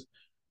fences.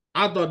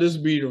 I thought this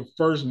would be the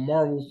first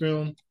Marvel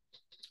film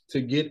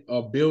to get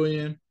 $1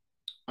 billion.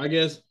 I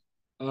guess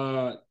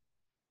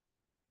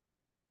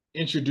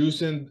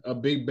introducing a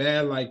big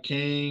bad like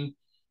Kang,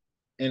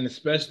 and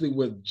especially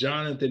with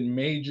Jonathan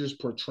Majors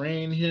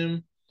portraying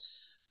him,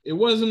 it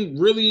wasn't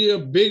really a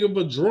big of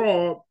a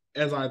draw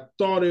as I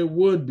thought it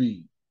would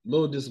be. A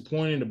little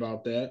disappointed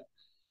about that,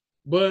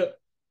 but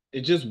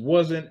it just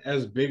wasn't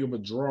as big of a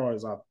draw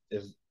as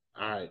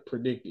I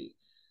predicted.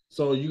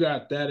 So you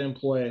got that in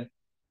play,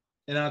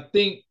 and I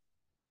think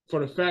for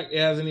the fact it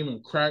hasn't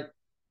even cracked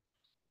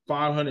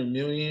 500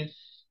 million,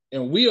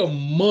 and we are a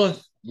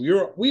month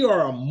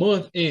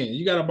in.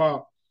 You got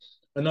about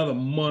another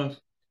month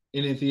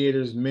in the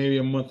theaters, maybe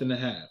a month and a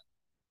half.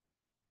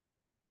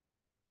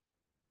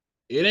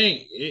 It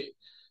ain't it.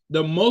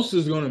 The most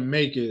is gonna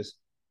make is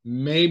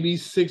maybe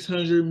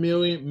 600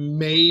 million,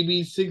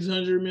 maybe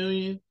 600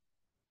 million.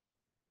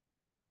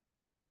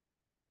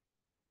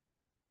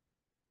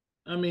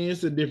 I mean,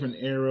 it's a different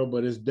era,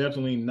 but it's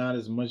definitely not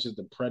as much as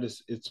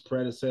its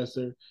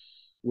predecessor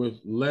with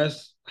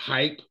less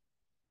hype.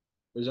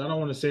 Which I don't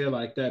want to say it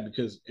like that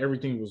because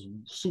everything was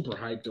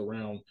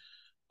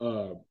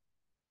uh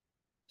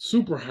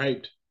super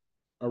hyped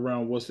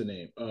around what's the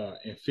name?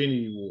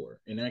 Infinity War.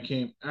 And that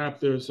came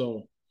after,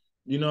 so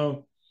you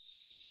know,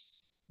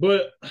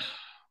 but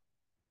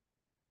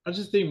I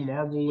just think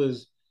Marvel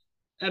is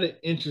at an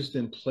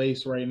interesting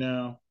place right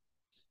now.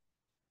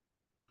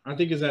 I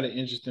think it's at an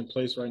interesting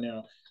place right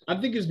now. I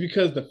think it's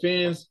because the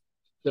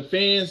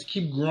fans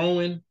keep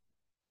growing,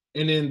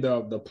 and then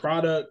the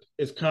product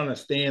is kind of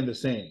staying the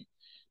same.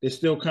 They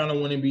still kind of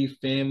want to be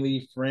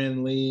family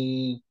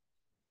friendly.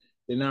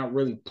 They're not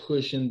really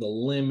pushing the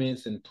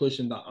limits and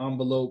pushing the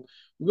envelope.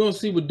 We're gonna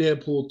see with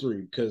Deadpool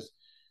 3 because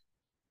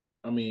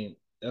I mean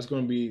that's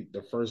gonna be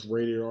the first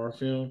rated R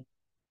film.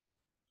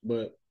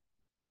 But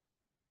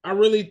I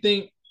really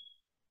think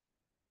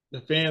the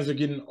fans are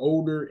getting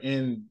older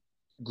and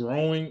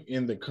growing,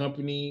 and the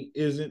company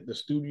isn't, the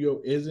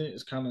studio isn't.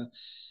 It's kind of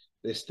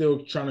they're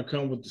still trying to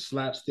come with the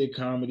slapstick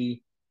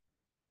comedy,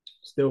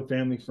 still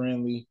family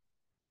friendly,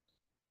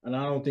 and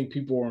I don't think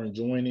people are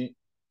enjoying it,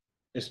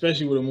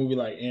 especially with a movie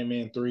like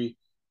Ant-Man 3.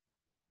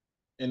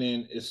 And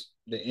then it's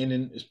the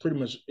ending is pretty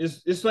much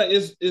it's like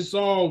it's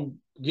all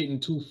getting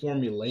too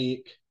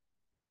formulaic.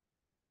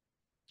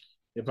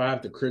 If I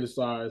have to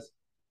criticize,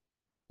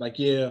 like,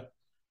 yeah,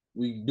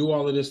 we do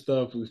all of this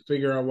stuff, we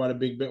figure out why the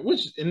big bang,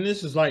 which, and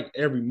this is like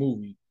every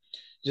movie,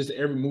 just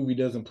every movie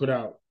doesn't put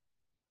out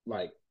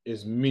like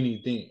as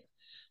many things.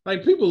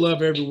 Like people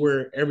love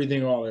everywhere,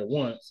 everything all at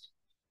once,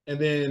 and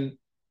then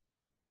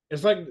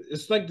it's like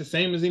the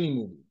same as any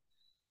movie.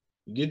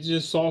 You get to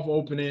just soft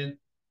opening,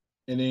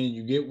 and then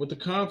you get what the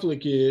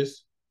conflict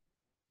is,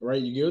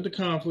 right? You get what the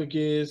conflict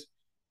is,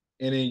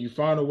 and then you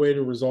find a way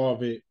to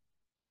resolve it.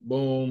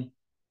 Boom,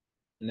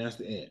 and that's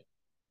the end,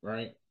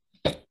 right?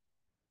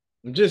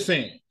 I'm just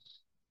saying.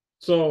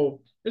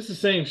 So it's the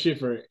same shit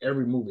for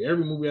every movie.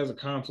 Every movie has a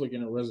conflict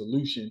and a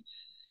resolution,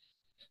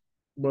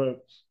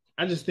 but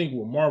I just think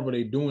with Marvel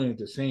they doing it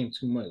the same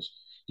too much.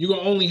 You can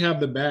only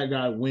have the bad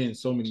guy win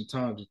so many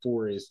times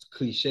before it's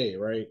cliche,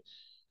 right?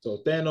 So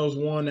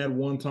Thanos won that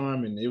one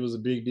time and it was a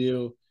big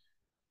deal.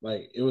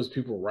 Like it was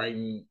people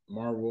writing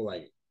Marvel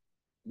like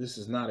this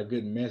is not a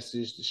good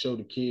message to show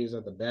the kids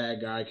that the bad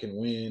guy can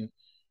win.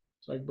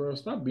 It's like, bro,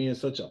 stop being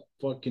such a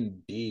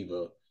fucking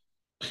diva.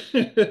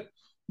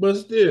 But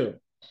still,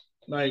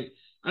 like,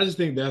 I just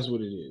think that's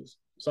what it is.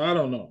 So I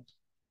don't know.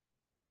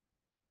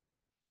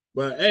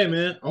 But hey,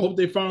 man, I hope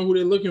they find who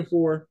they're looking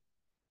for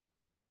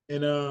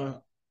and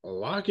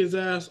lock his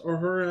ass or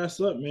her ass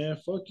up, man.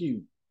 Fuck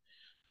you.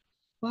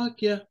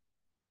 Fuck yeah.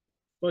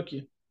 Fuck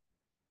you.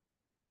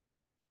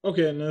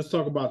 Okay, now let's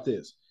talk about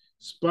this.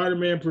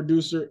 Spider-Man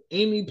producer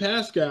Amy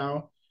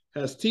Pascal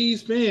has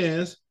teased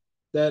fans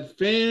that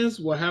fans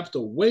will have to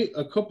wait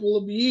a couple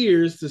of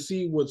years to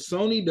see what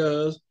Sony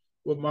does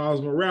with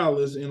Miles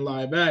Morales in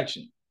live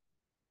action.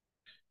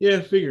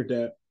 Yeah, figured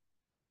that.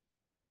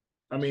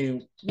 I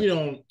mean, we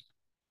don't.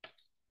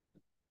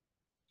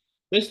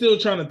 They still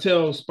trying to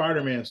tell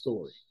Spider-Man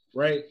story,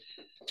 right?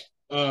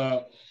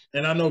 Uh,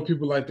 and I know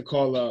people like to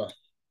call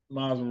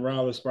Miles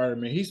Morales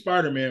Spider-Man. He's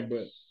Spider-Man,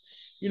 but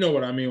you know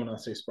what I mean when I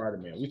say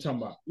Spider-Man. We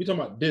talking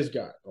about this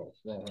guy. Oh,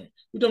 wrong way.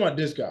 We talking about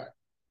this guy.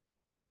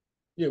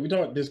 Yeah, we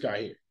talking about this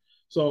guy here.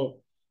 So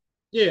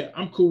yeah,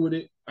 I'm cool with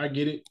it. I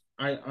get it.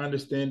 I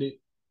understand it.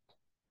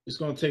 It's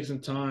gonna take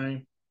some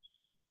time.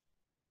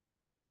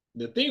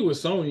 The thing with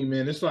Sony,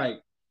 man, it's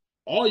like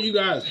all you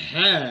guys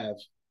have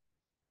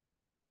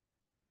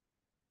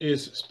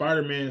is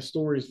Spider-Man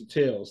stories to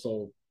tell.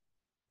 So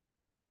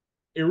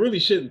it really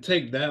shouldn't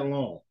take that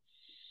long.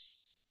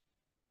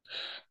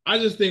 I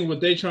just think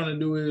what they're trying to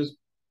do is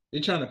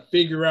they're trying to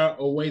figure out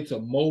a way to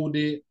mold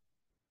it.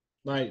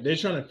 Like they're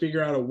trying to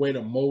figure out a way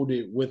to mold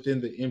it within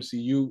the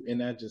MCU,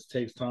 and that just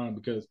takes time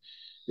because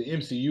the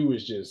MCU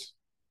is just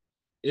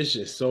it's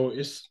just so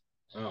it's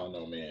I don't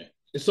know, man.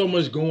 It's so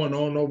much going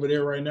on over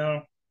there right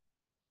now.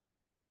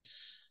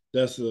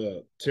 That's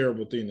a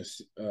terrible thing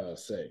to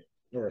say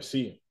or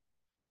see.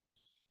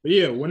 But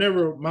yeah,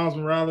 whenever Miles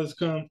Morales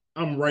comes,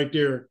 I'm right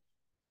there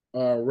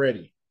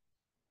ready.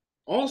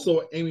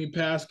 Also, Amy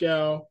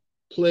Pascal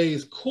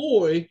plays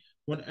coy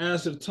when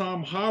asked if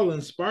Tom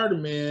Holland's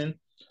Spider-Man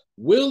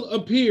will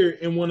appear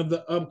in one of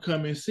the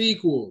upcoming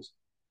sequels.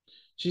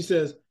 She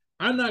says,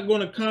 I'm not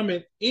going to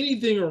comment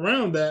anything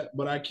around that,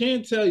 but I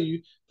can tell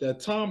you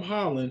that Tom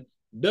Holland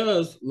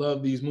does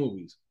love these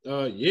movies.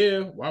 Yeah,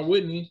 why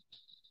wouldn't he?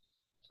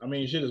 I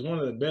mean, shit is one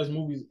of the best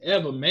movies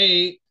ever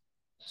made.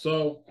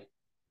 So,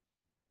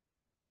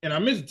 and I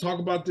meant to talk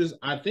about this,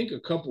 I think, a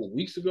couple of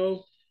weeks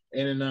ago,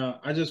 and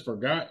I just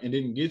forgot and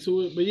didn't get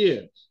to it. But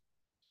yeah,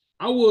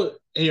 I would.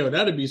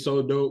 That'd be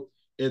so dope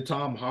if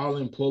Tom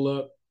Holland pull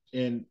up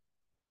and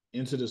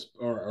into this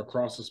or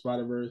across the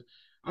Spider Verse.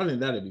 I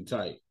think that'd be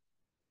tight.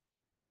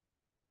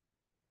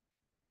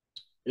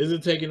 Is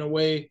it taken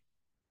away?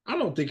 I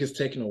don't think it's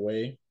taken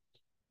away.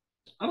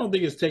 I don't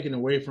think it's taken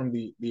away from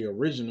the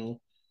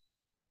original.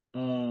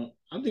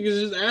 I think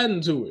it's just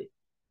adding to it.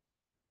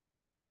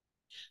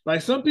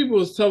 Like some people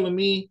was telling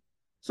me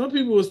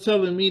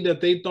that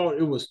they thought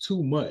it was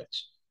too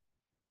much.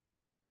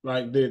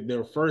 Like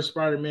their first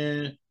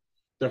Spider-Man,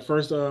 their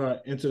first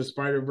Into the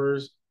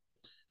Spider-Verse,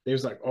 they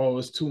was like, oh,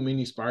 it's too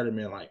many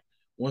Spider-Man. Like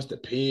once the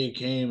pig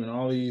came and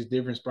all these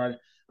different Spider,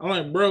 I'm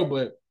like, bro,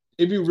 but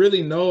if you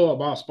really know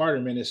about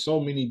Spider-Man, there's so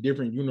many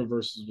different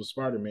universes with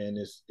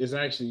Spider-Man. It's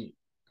actually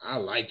I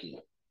like it.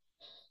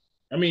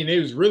 I mean, it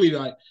was really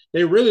like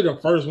they really the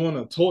first one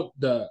to talk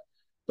the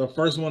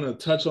first one to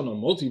touch on the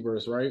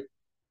multiverse, right?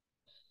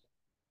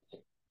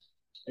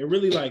 It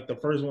really like the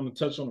first one to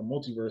touch on the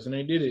multiverse, and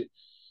they did it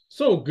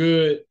so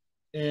good.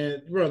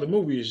 And bro, the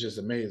movie is just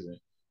amazing.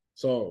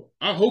 So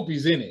I hope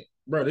he's in it,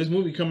 bro. This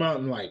movie come out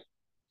in like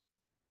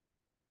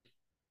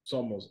it's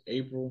almost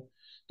April.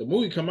 The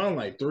movie come out in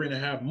like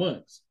 3.5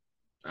 months.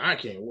 I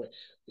can't wait.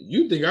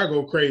 You think I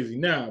go crazy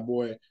now,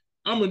 boy?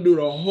 I'm gonna do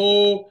the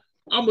whole.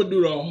 I'm gonna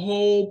do the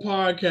whole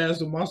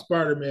podcast with my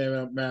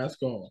Spider-Man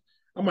mask on.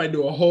 I might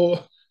do a whole.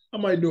 I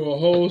might do a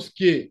whole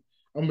skit.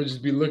 I'm gonna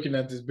just be looking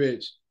at this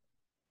bitch.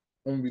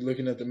 I'm gonna be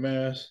looking at the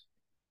mask,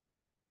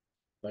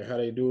 like how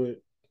they do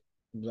it.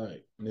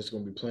 Like, and it's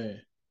gonna be playing.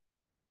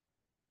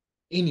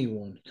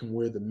 Anyone can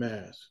wear the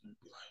mask.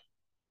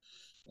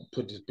 I'll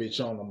put this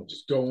bitch on. I'm gonna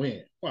just go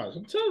in. Wow,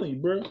 I'm telling you,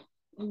 bro.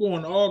 I'm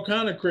going all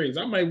kind of crazy.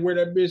 I might wear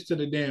that bitch to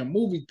the damn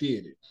movie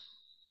theater.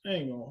 I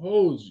ain't gonna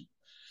hold you.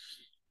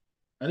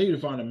 I need to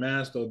find a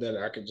mask though that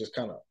I could just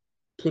kind of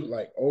put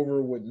like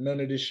over with none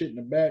of this shit in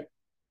the back,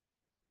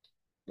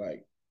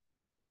 like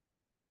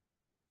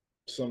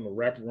something to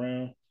wrap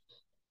around.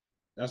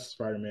 That's the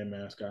Spider-Man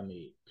mask I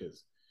need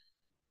because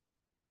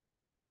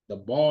the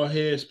bald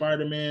head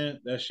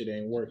Spider-Man, that shit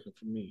ain't working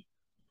for me.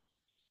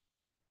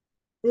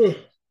 Ugh.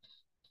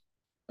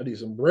 I need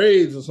some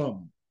braids or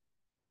something.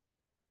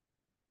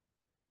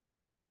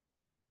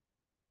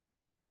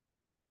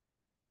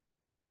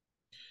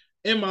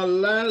 And my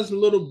last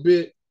little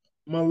bit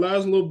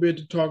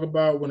to talk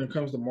about when it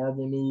comes to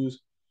Marvel news.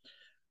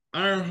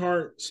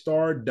 Ironheart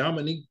star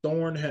Dominique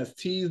Thorne has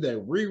teased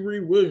that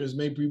Riri Williams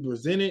may be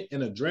presented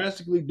in a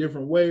drastically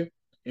different way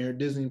in her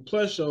Disney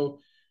Plus show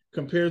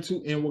compared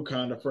to In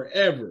Wakanda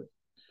Forever.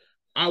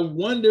 I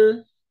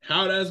wonder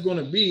how that's going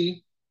to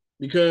be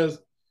because,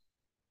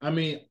 I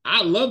mean,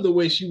 I love the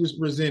way she was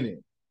presented.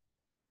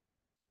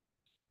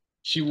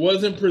 She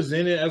wasn't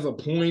presented as a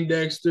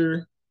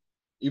Poindexter,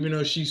 even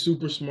though she's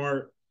super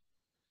smart.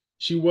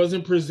 She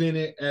wasn't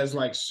presented as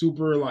like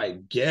super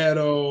like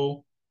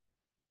ghetto,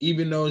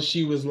 even though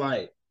she was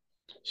like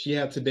she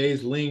had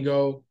today's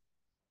lingo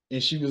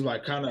and she was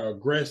like kind of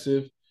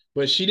aggressive,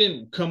 but she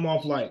didn't come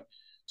off like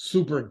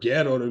super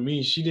ghetto to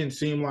me. She didn't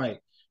seem like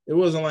it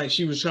wasn't like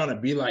she was trying to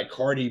be like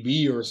Cardi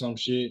B or some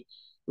shit.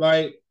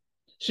 Like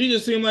she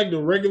just seemed like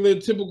the regular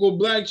typical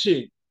black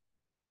chick.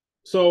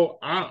 So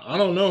I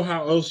don't know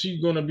how else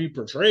she's gonna be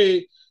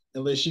portrayed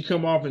unless she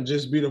come off and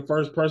just be the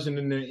first person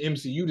in the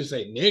MCU to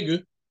say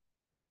nigga.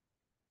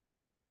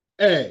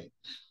 Hey,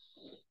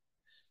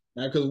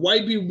 now because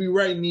white people be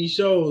writing these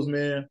shows,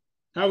 man.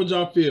 How would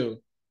y'all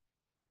feel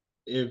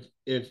if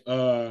if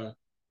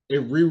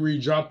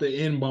Riri dropped the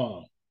N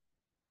bomb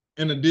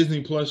in a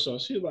Disney Plus show?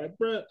 She's like,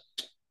 bruh,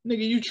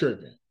 nigga, you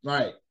tripping.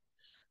 Like,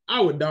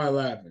 I would die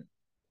laughing.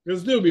 There'll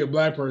still be a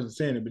black person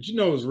saying it, but you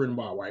know it's written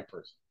by a white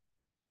person.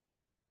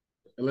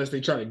 Unless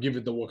they try to give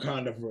it the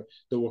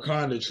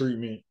Wakanda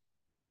treatment.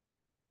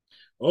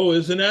 Oh,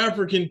 it's an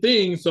African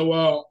thing. So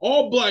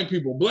all black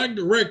people, black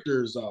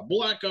directors,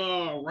 black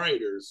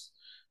writers,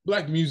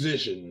 black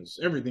musicians,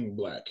 everything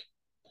black.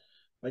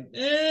 Like,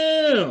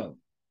 damn.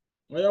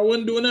 Why y'all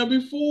wasn't doing that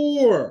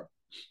before?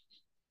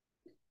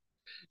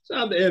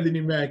 Shout out to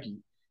Anthony Mackie.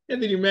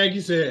 Anthony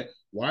Mackie said,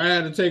 Why I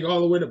had to take all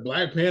the way to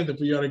Black Panther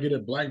for y'all to get a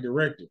black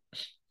director?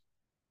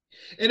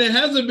 And it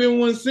hasn't been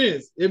one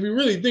since. If you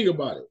really think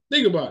about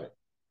it,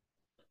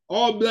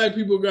 all black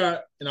people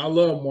got, and I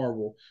love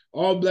Marvel,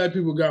 all black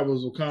people got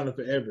was Wakanda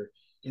Forever.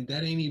 And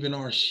that ain't even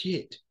our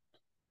shit.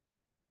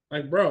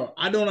 Like, bro,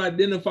 I don't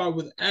identify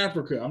with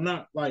Africa. I'm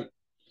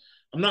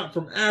not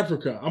from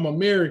Africa. I'm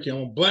American.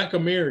 I'm a black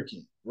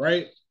American,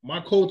 right?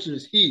 My culture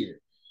is here.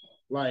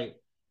 Like,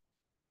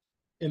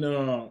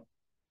 and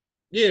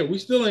yeah, we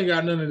still ain't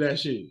got none of that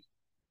shit.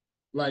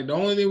 Like, the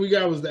only thing we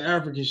got was the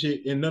African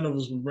shit, and none of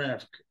us from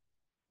Africa.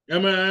 I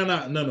mean,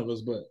 not none of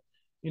us, but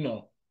you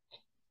know,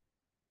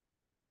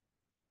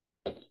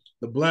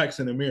 the blacks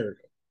in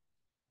America.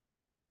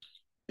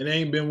 It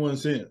ain't been one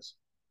since.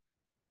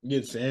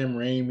 Get Sam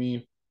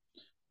Raimi.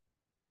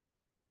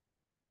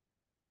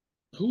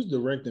 Who's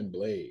directing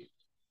Blade?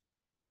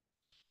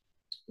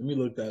 Let me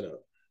look that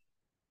up.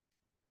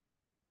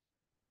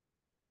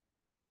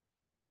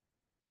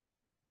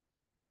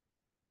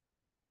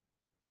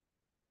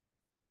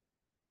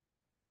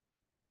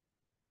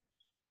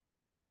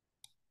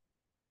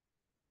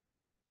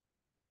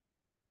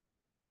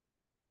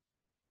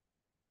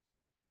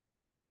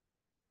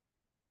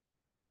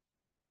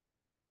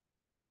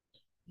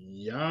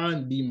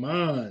 Jan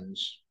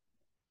Dimanche.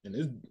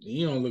 And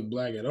he don't look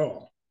black at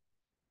all.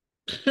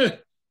 He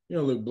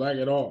don't look black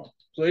at all.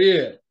 So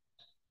yeah.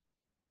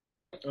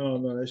 Oh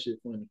no, that shit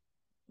funny.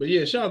 But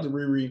yeah, shout out to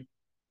Riri.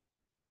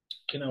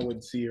 Cannot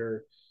wait to see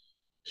her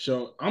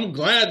show. I'm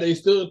glad they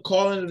still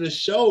calling it a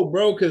show,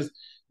 bro, because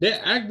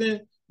they're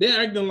acting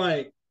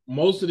like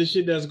most of the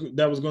shit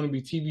that was going to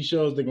be TV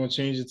shows, they're going to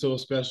change it to a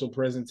special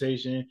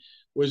presentation.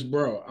 Which,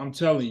 bro, I'm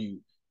telling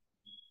you,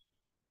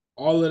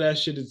 all of that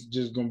shit is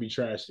just going to be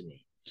trash to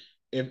me.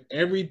 If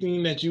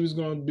everything that you was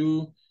going to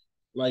do,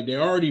 like they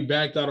already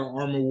backed out of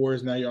Armor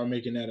Wars, now y'all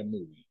making that a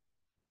movie.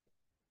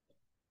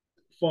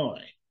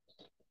 Fine,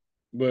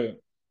 but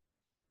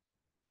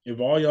if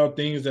all y'all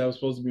things that was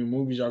supposed to be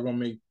movies, y'all gonna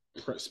make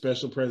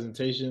special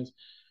presentations,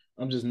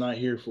 I'm just not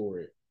here for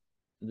it.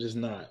 I'm just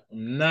not.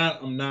 I'm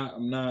not.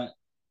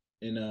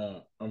 And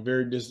I'm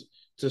very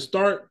to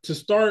start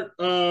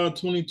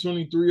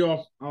 2023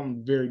 off.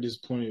 I'm very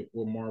disappointed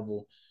with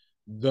Marvel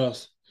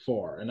thus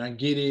far. And I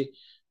get it.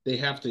 They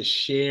have to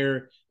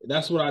share.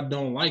 That's what I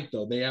don't like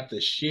though. They have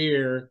to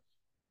share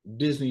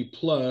Disney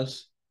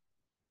Plus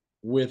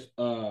with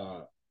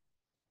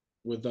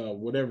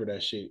whatever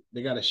that shit.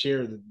 They got to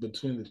share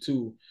between the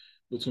two,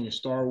 between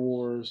Star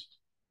Wars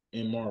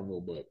and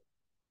Marvel. But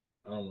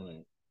I don't want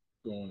to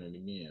go on it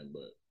again.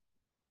 But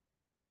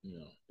you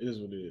know, it is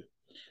what it is.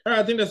 All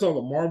right, I think that's all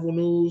the Marvel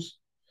news.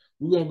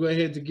 We're gonna go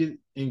ahead to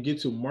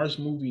get to March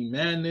Movie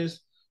Madness.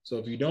 So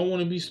if you don't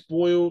want to be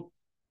spoiled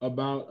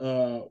about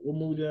what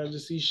movie did I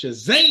just see?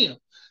 Shazam!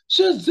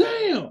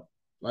 Shazam!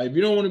 Like if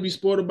you don't want to be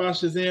spoiled about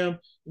Shazam,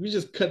 we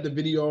just cut the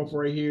video off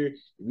right here. If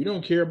you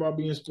don't care about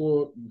being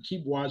spoiled,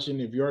 keep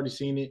watching. If you already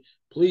seen it,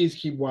 please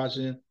keep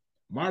watching.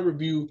 My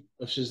review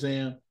of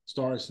Shazam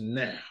starts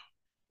now.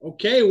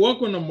 Okay,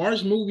 welcome to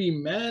March Movie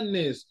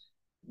Madness,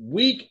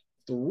 week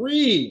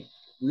 3.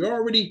 We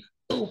already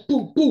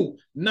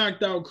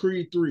knocked out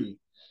Creed 3.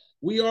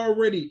 We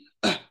already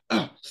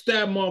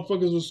stabbed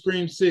motherfuckers with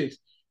Scream 6.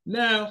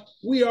 Now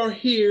we are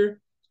here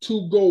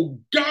to go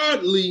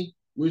godly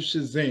with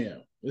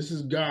Shazam. This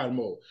is God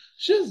mode.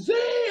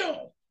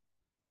 Shazam!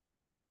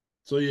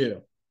 So yeah.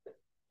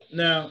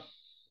 Now,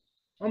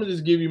 I'm gonna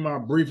just give you my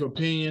brief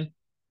opinion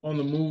on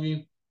the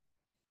movie.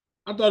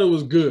 I thought it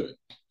was good.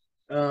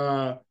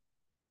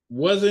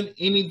 Wasn't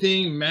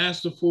anything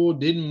masterful,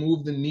 didn't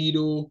move the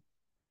needle.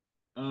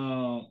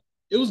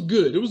 It was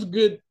good. It was a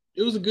good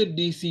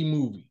DC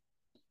movie.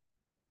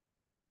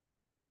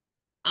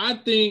 I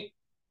think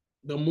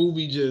the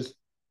movie just,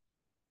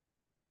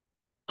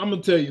 I'm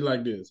gonna tell you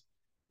like this.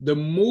 The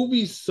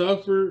movie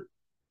suffered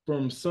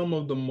from some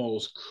of the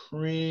most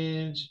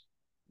cringe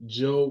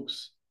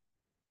jokes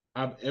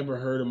I've ever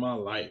heard in my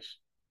life.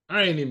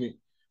 I ain't even,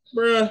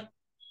 bruh,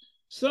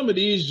 some of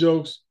these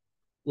jokes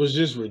was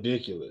just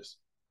ridiculous.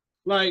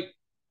 Like,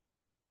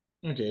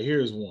 okay,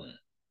 here's one.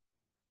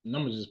 And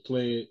I'm gonna just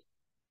play it.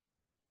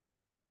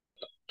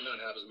 I don't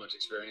have as much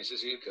experience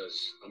as you because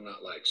I'm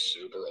not like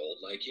super old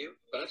like you.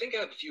 But I think I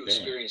have a few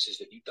experiences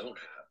that you don't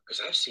have because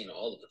I've seen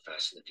all of the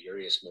Fast and the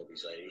Furious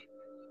movies, lady.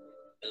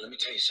 And let me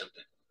tell you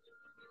something.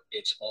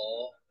 It's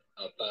all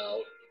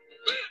about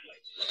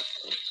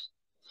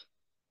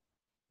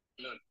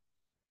none.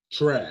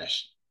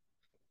 Trash.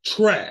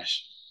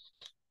 Trash.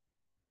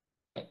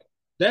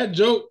 That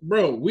joke,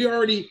 bro, we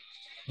already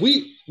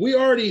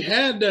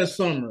had that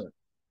summer.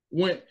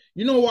 When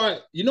you know why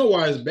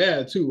it's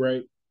bad too,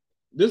 right?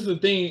 This is the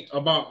thing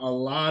about a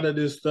lot of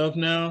this stuff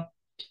now,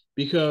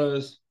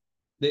 because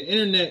the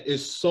internet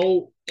is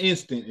so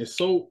instant. It's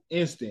so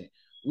instant.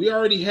 We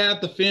already had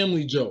the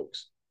family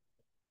jokes.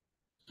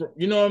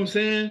 You know what I'm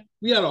saying?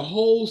 We had a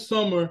whole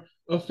summer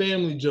of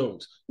family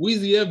jokes.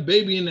 Weezy F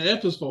Baby and the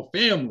F is for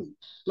family.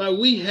 Like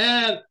we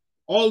had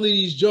all of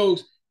these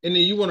jokes, and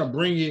then you want to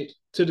bring it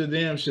to the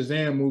damn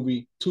Shazam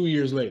movie 2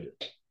 years later.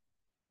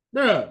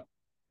 Bruh,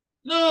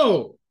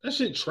 No, that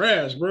shit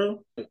trash,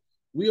 bro.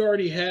 We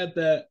already had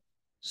that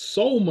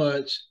so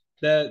much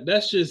that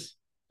that's just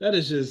I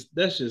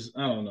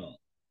don't know.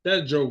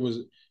 That joke was,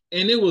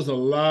 and it was a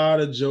lot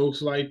of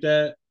jokes like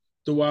that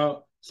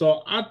throughout.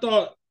 So I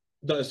thought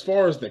that as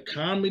far as the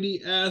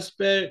comedy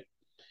aspect,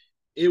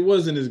 it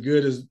wasn't as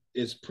good as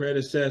its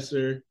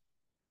predecessor.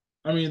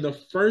 I mean, the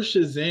first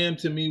Shazam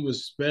to me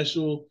was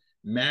special,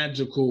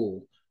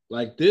 magical.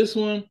 Like this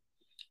one,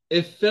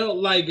 it felt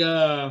like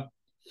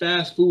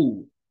fast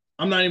food.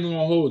 I'm not even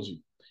gonna hold you.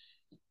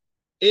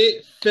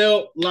 It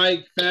felt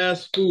like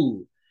fast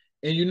food.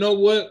 And you know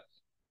what?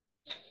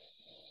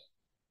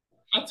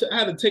 I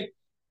had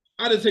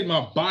to take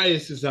my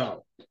biases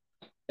out.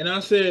 And I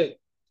said,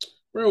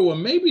 bro, well,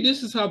 maybe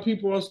this is how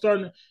people are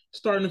starting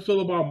to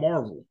feel about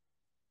Marvel.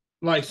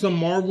 Like some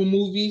Marvel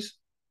movies,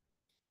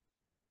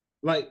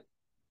 like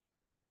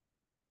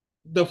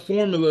the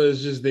formula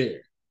is just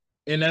there.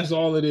 And that's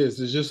all it is.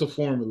 It's just a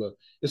formula.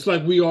 It's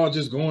like we all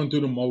just going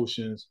through the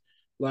motions.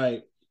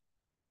 Like,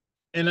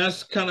 and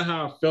that's kind of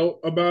how I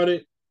felt about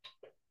it,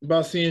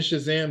 about seeing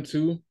Shazam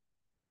 2.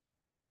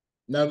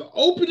 Now the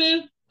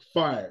opening,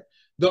 fire.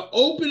 The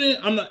opening,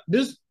 I'm not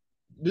this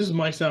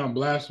might sound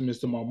blasphemous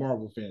to my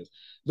Marvel fans.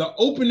 The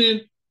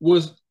opening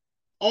was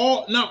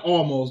all not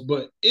almost,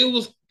 but it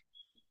was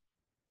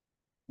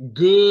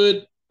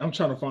good. I'm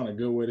trying to find a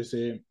good way to say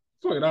it.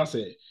 Fuck it, I'll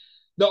say it.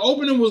 The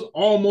opening was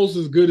almost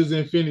as good as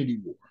Infinity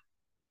War.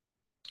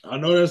 I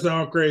know that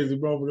sounds crazy,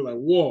 bro. We're like,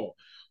 whoa.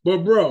 But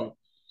bro,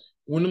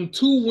 when them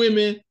two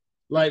women,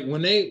 like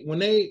when they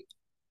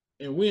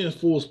and we in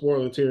full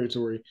spoiler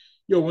territory.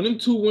 Yo, when them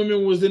two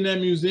women was in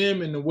that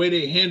museum and the way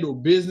they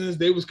handled business,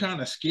 they was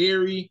kind of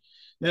scary.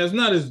 Now it's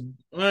not as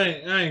I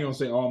ain't gonna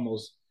say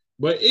almost,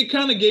 but it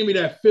kind of gave me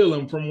that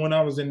feeling from when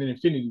I was in the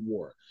Infinity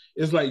War.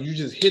 It's like you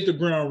just hit the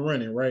ground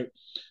running, right?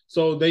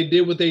 So they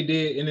did what they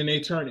did, and then they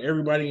turned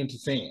everybody into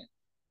sand.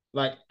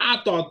 Like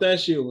I thought that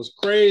shit was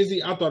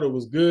crazy. I thought it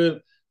was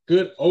good,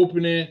 good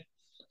opening.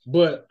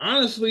 But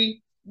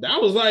honestly,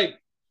 that was like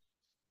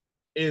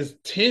as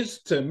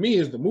tense to me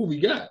as the movie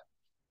got.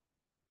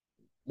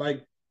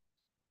 Like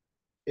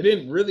it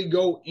didn't really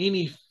go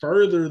any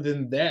further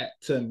than that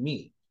to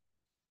me.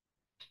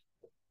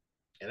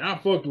 And I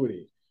fucked with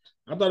it.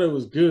 I thought it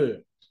was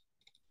good.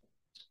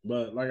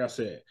 But like I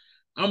said,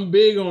 I'm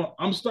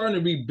starting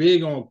to be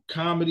big on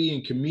comedy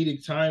and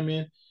comedic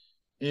timing.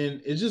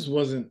 And it just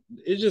wasn't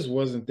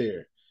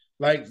there.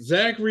 Like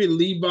Zachary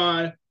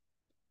Levi,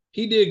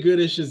 he did good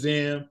as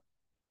Shazam,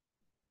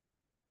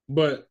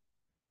 but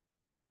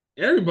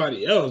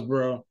everybody else,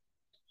 bro,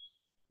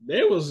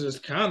 they was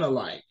just kind of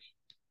like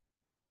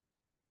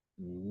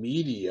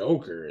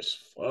mediocre as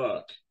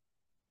fuck.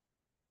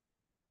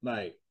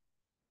 Like,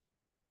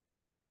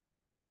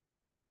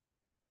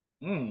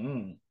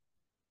 mm-mm.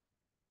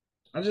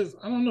 I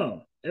don't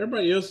know.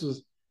 Everybody else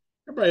was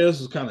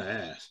kind of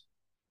ass.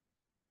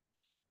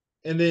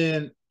 And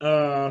then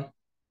oh,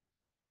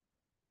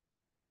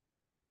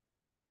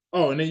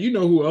 and then you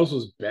know who else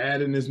was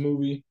bad in this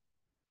movie?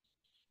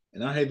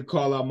 And I hate to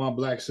call out my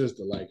black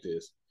sister like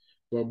this,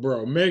 but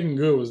bro, Megan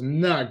Good was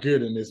not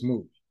good in this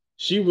movie.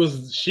 She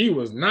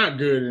was not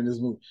good in this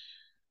movie.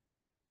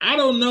 I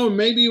don't know.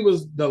 Maybe it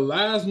was the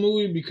last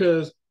movie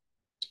because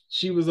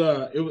she was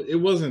it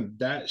wasn't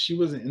that she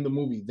wasn't in the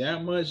movie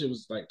that much. It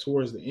was like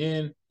towards the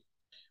end.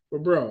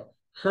 But bro,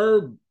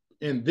 her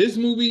in this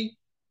movie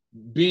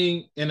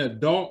being an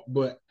adult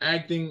but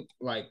acting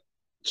like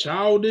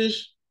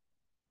childish,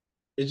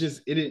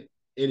 it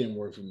didn't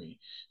work for me.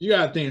 You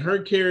gotta think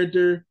her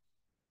character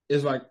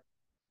is like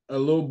a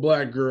little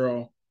black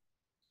girl,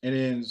 and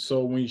then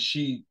so when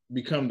she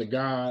become the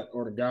god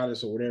or the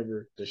goddess or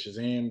whatever, the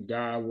Shazam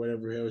god,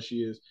 whatever hell she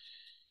is,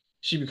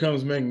 she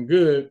becomes Megan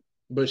Good,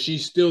 but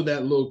she's still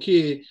that little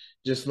kid,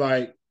 just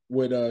like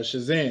with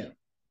Shazam.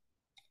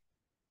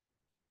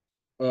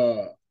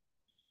 Uh,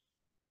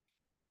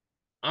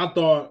 I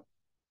thought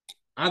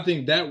I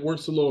think that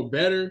works a little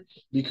better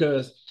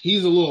because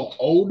he's a little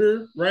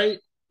older, right?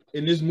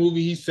 In this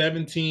movie, he's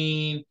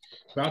 17,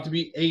 about to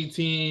be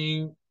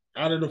 18,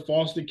 out of the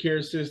foster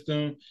care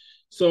system.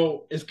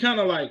 So it's kind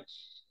of like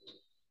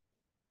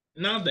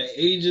not the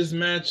ages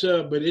match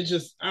up, but it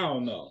just, I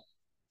don't know.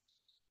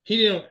 He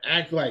didn't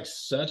act like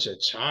such a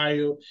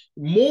child.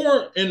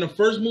 More in the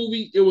first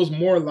movie, it was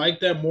more like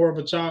that, more of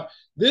a child.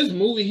 This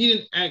movie, he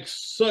didn't act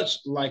such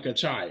like a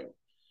child.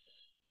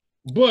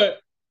 But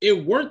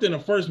it worked in the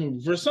first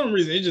movie. For some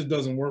reason, it just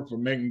doesn't work for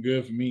Megan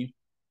Good for me.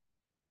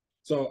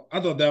 So I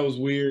thought that was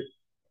weird.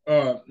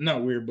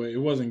 Not weird, but it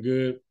wasn't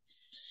good.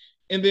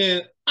 And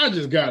then I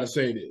just gotta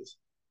say this.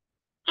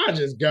 I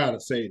just gotta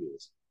say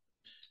this.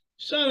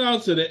 Shout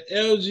out to the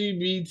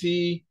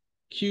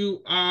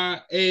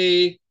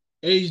LGBTQIA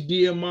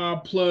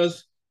HDMI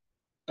plus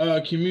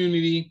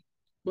community.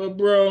 But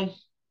bro,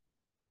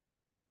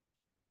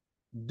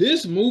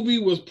 this movie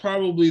was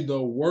probably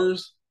the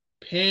worst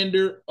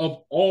pander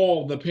of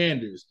all the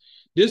panders.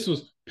 This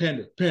was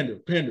pander, pander,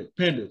 pander,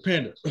 pander,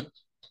 pander.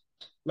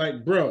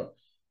 Like, bro.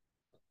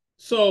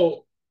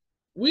 So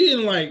we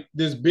in like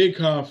this big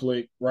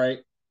conflict, right?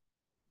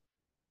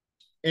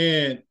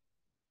 And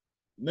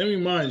let me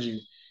remind you,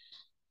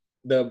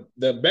 the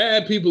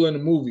bad people in the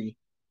movie,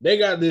 they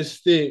got this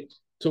stick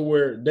to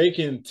where they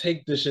can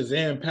take the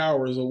Shazam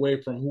powers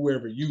away from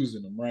whoever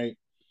using them, right?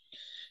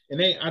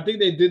 And I think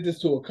they did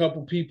this to a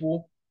couple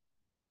people,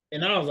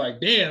 and I was like,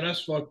 damn,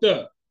 that's fucked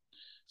up.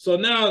 So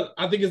now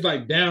I think it's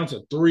like down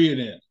to 3 of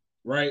them,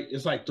 right?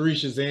 It's like 3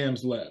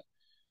 Shazams left,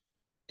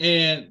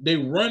 and they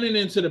running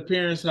into the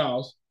parents'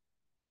 house,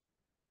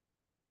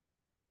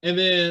 and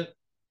then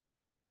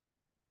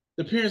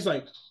the parents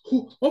like,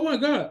 who? Oh my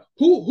god,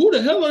 who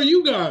the hell are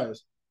you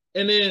guys?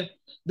 And then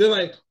they're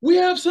like, we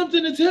have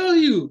something to tell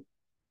you.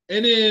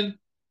 And then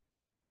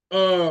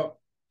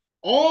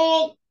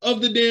all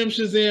of the damn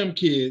Shazam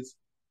kids,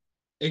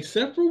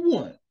 except for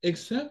one,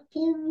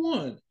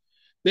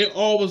 they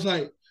all was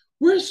like,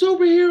 we're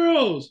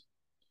superheroes.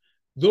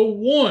 The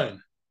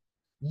one,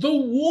 the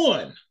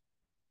one,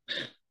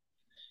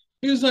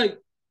 he was like,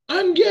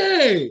 I'm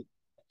gay.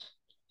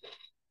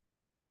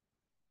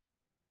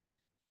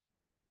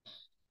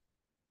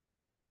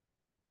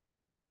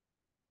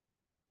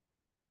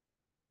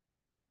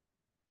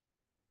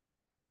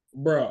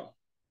 Bro,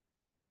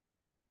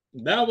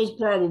 that was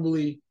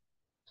probably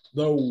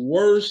the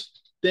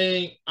worst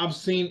thing I've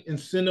seen in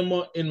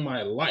cinema in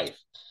my life.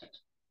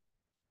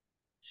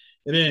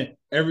 And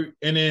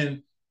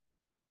then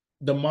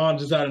the mom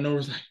just out of nowhere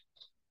was like,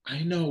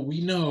 I know,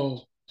 we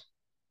know.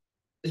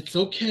 It's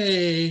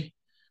okay.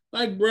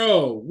 Like,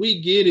 bro,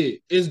 we get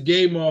it. It's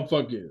gay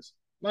motherfuckers.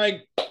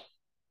 Like,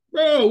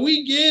 bro,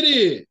 we get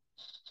it.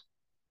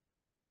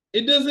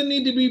 It doesn't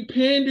need to be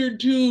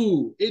pandered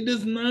to. It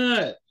does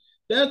not.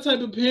 That type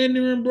of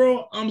pandering,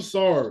 bro, I'm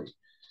sorry.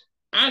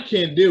 I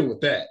can't deal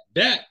with that.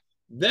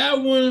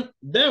 That one,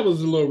 that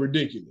was a little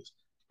ridiculous.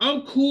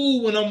 I'm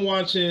cool when I'm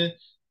watching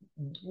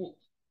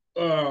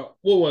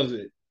what was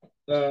it?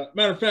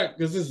 Matter of fact,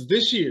 because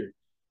this year,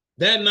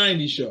 that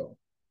 90s show.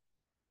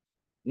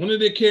 One of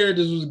the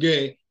characters was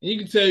gay, and you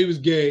can tell he was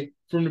gay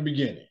from the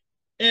beginning.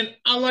 And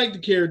I like the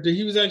character.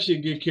 He was actually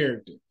a good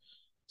character.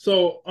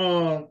 So,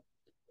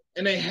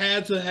 and they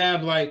had to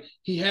have like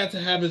he had to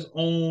have his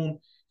own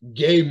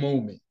gay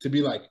moment to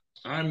be like,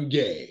 I'm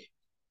gay.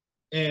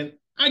 And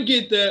I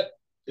get that.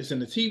 It's in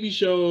the TV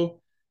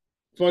show.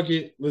 Fuck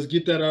it. Let's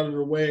get that out of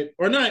the way.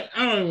 Or not,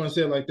 I don't even want to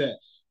say it like that.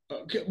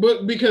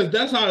 But because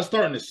that's how it's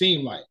starting to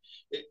seem like.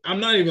 I'm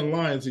not even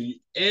lying to you.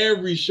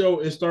 Every show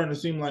is starting to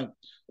seem like,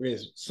 okay,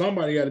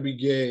 somebody got to be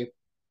gay,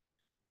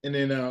 and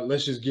then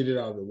let's just get it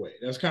out of the way.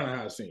 That's kind of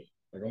how it seems.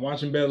 Like I'm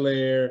watching Bel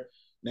Air.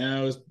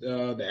 Now it's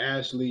the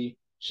Ashley.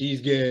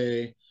 She's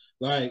gay.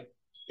 Like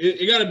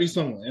it got to be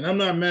someone, and I'm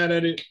not mad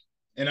at it,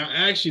 and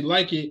I actually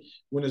like it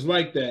when it's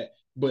like that.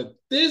 But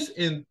this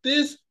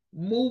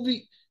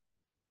movie,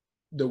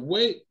 the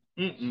way,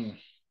 mm-mm,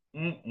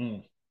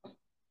 mm-mm.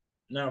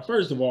 Now,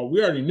 first of all,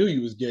 we already knew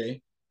you was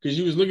gay because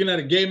you was looking at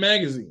a gay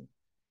magazine.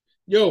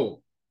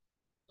 Yo,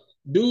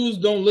 dudes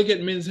don't look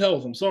at men's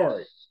health. I'm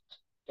sorry.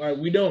 Like,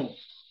 we don't.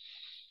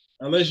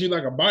 Unless you're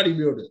like a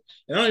bodybuilder.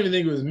 And I don't even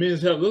think it was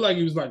men's health. It looked like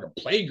he was like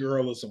a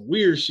playgirl or some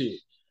weird shit.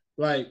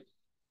 Like,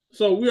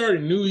 so we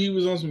already knew he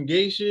was on some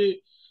gay shit.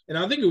 And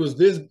I think it was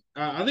this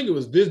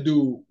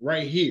dude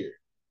right here.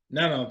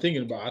 Now that I'm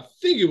thinking about it, I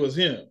think it was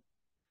him.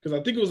 Because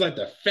I think it was like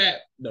the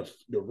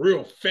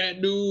real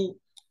fat dude.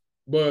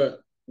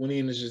 But when he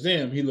in the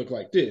Shazam, he looked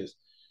like this.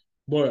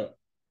 But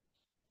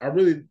I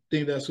really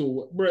think that's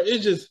who, bro. It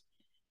just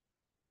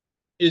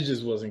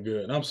wasn't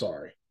good. I'm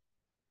sorry.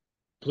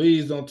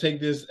 Please don't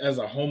take this as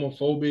a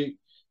homophobic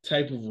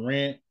type of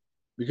rant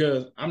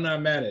because I'm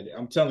not mad at it.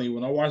 I'm telling you,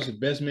 when I watched The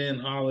Best Man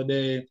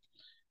Holiday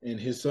and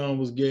his son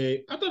was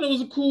gay, I thought it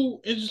was a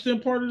cool,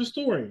 interesting part of the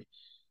story.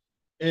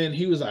 And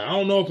he was like, I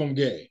don't know if I'm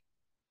gay.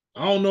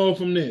 I don't know if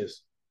I'm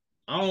this.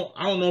 I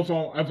don't know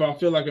if I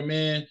feel like a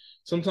man.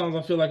 Sometimes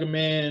I feel like a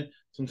man.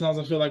 Sometimes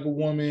I feel like a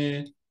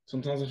woman.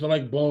 Sometimes I feel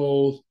like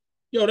both.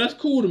 Yo, that's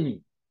cool to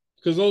me.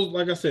 Because those,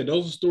 like I said,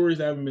 those are stories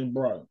that haven't been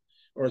brought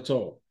or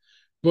told.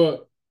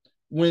 But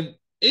when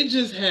it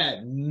just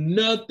had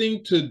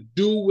nothing to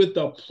do with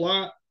the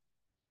plot,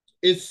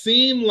 it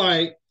seemed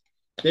like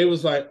they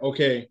was like,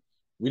 okay,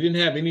 we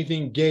didn't have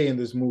anything gay in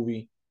this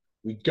movie.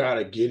 We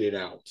gotta get it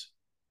out.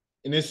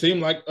 And it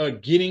seemed like a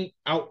getting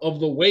out of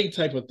the way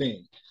type of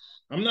thing.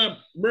 I'm not,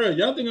 bro.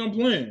 Y'all think I'm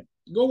playing?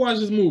 Go watch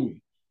this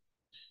movie.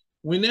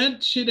 When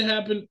that shit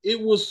happened, it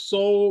was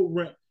so.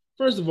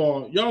 First of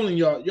all,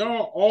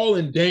 y'all all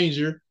in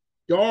danger.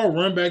 Y'all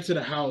run back to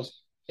the house,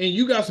 and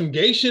you got some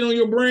gay shit on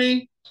your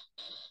brain.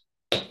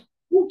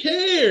 Who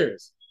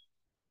cares?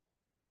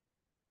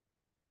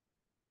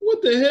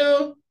 What the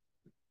hell?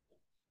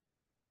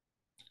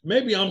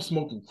 Maybe I'm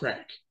smoking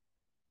crack.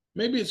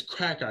 Maybe it's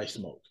crack I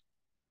smoke.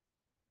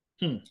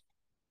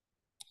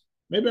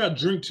 Maybe I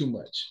drink too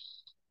much.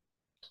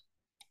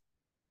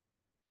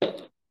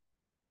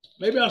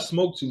 Maybe I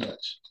smoke too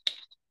much.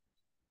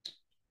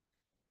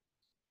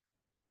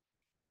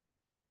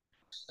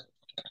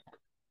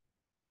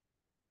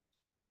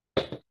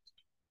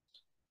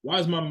 Why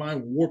is my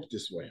mind warped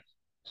this way?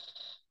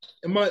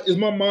 Is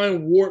my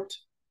mind warped?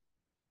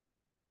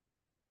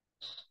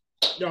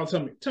 Y'all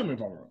tell me if I'm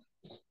wrong.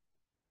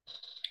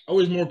 I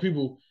wish more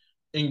people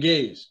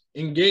engage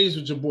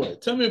with your boy.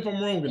 Tell me if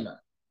I'm wrong or not.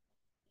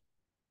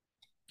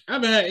 I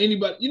haven't had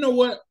anybody, you know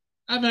what?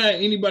 I haven't had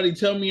anybody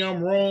tell me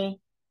I'm wrong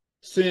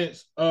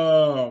since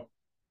when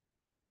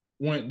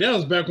that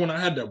was back when I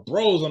had the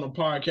bros on the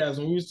podcast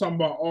and we was talking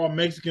about all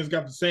Mexicans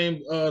got the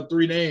same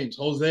 3 names.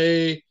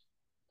 Jose,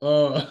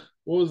 what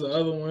was the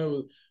other one? It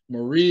was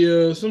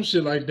Maria, some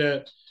shit like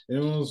that.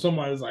 And when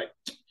somebody was like,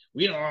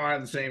 we don't all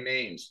have the same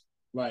names.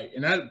 Like,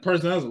 and that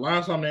was the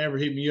last time they ever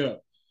hit me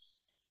up.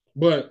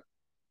 But,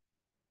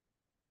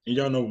 and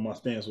y'all know what my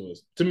stance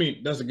was. To me,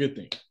 that's a good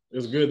thing.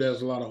 It's good that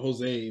there's a lot of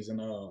Jose's and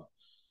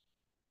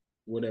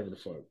whatever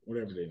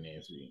their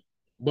names be.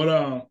 But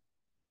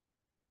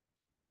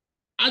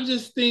I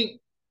just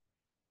think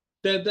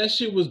that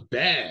shit was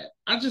bad.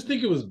 I just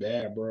think it was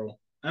bad, bro.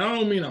 I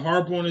don't mean to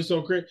harp on it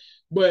so crazy,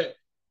 but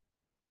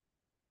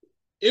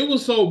it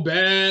was so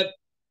bad.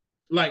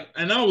 Like,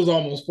 and I was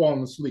almost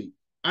falling asleep.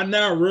 I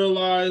now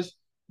realize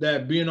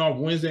that being off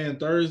Wednesday and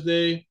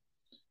Thursday,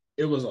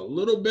 it was a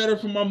little better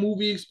for my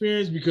movie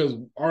experience because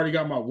I already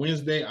got my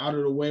Wednesday out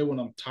of the way when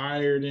I'm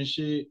tired and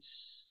shit.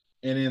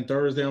 And then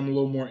Thursday, I'm a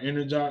little more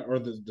energized, or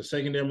the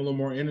second day, I'm a little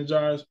more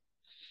energized.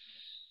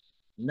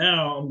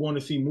 Now I'm going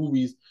to see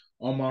movies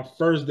on my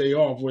first day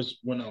off, which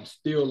when I'm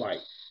still like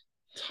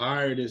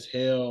tired as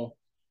hell,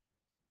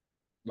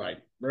 like,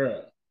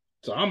 bruh.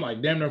 So I'm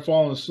like damn near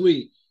falling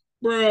asleep.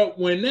 Bruh,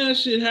 when that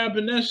shit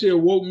happened, that shit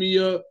woke me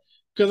up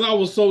because I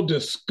was so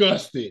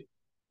disgusted.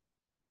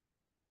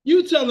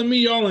 You telling me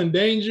y'all in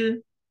danger?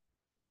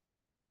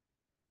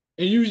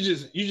 And you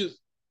just,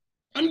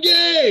 I'm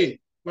gay.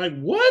 Like,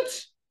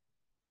 what?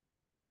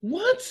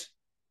 What?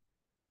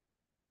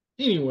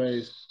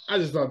 Anyways, I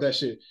just thought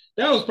that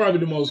was probably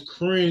the most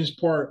cringe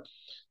part.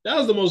 That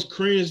was the most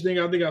cringe thing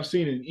I think I've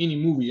seen in any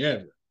movie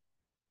ever.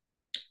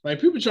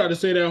 Like, people try to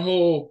say that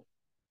whole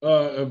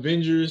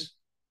Avengers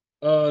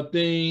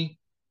thing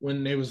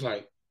when they was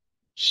like,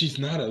 she's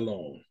not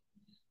alone.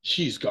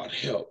 She's got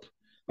help.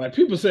 Like,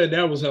 people said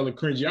that was hella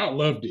cringy. I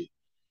loved it.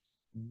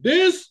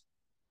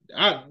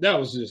 That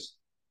was just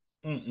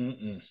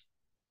the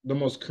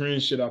most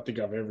cringe shit I think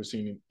I've ever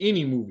seen in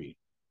any movie.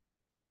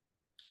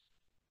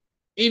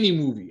 Any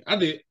movie. I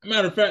think,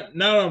 matter of fact,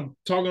 now that I'm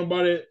talking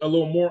about it a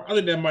little more, I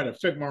think that might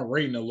affect my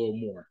rating a little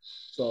more.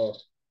 So,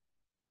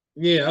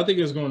 yeah, I think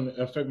it's going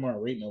to affect my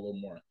rating a little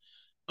more.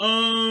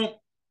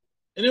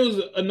 And it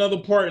was another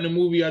part in the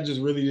movie I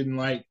just really didn't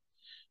like.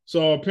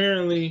 So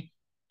apparently,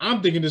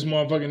 I'm thinking this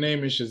motherfucking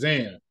name is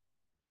Shazam.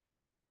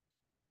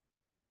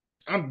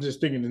 I'm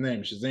just thinking the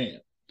name is Shazam.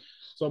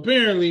 So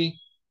apparently,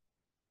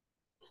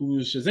 who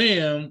is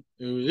Shazam?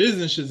 Who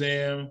isn't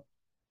Shazam?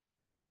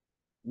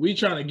 We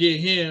trying to get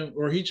him,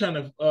 or he trying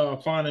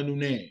to find a new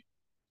name.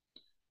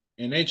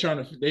 And they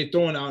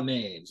throwing out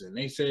names, and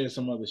they said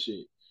some other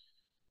shit.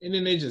 And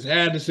then they just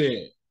had to say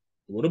it.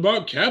 What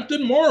about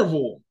Captain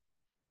Marvel?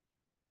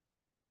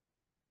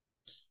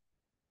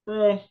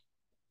 Bro,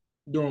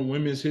 during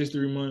Women's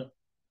History Month,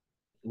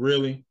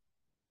 really?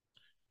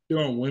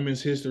 During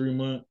Women's History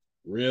Month,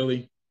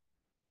 really?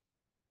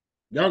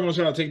 Y'all gonna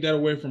try to take that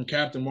away from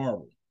Captain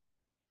Marvel?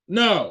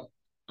 No,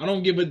 I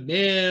don't give a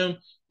damn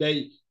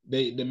that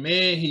the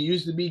man, he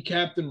used to be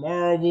Captain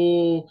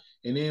Marvel,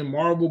 and then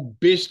Marvel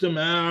bitched him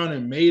out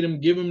and made him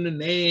give him the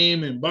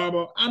name and blah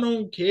blah. I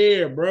don't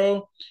care,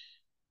 bro.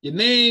 Your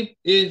name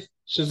is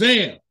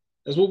Shazam.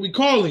 That's what we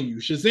calling you,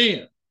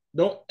 Shazam.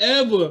 Don't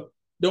ever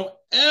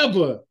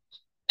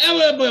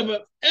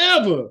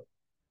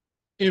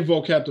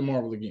invoke Captain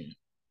Marvel again.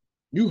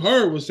 You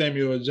heard what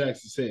Samuel L.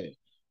 Jackson said.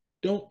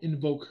 Don't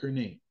invoke her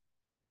name.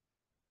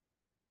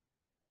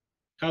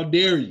 How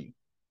dare you?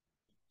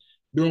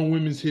 During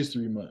Women's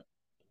History Month.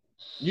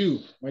 You,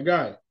 my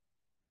guy.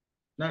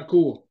 Not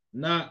cool.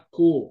 Not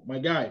cool. My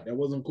guy, that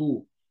wasn't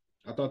cool.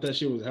 I thought that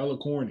shit was hella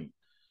corny.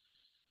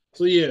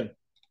 So yeah,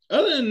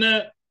 other than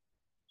that,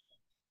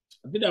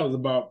 I think that was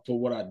about for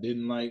what I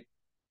didn't like.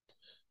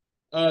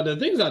 The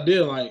things I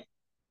did like,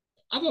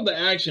 I thought the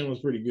action was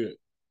pretty good.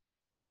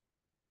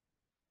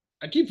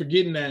 I keep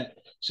forgetting that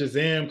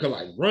Shazam could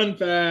like run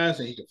fast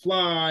and he could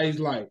fly. He's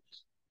like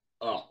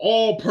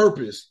all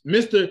purpose.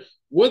 Mr.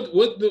 What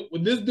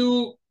this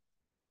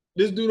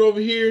dude over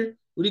here,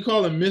 what do you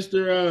call him?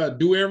 Mr.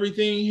 Do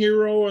Everything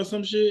Hero or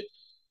some shit?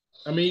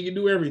 I mean, he can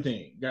do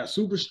everything. Got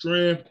super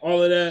strength,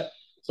 all of that.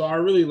 So I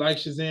really like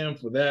Shazam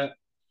for that.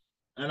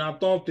 And I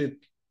thought the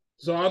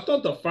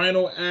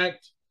final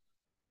act,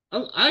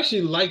 I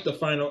actually liked the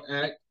final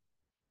act.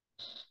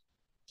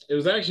 It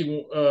was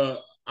actually,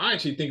 I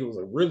actually think it was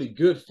a really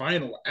good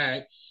final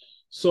act.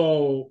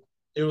 So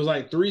it was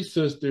like 3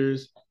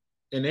 sisters,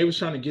 and they was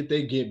trying to get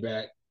their get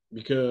back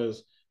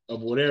because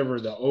of whatever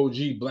the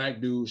OG black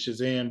dude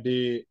Shazam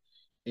did,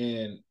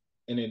 and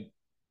it,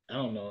 I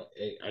don't know,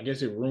 I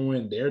guess it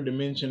ruined their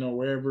dimension or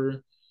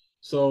wherever.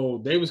 So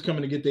they was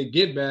coming to get their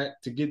get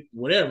back to get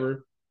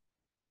whatever.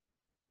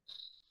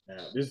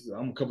 Now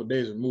I'm a couple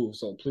days removed,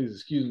 so please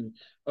excuse me.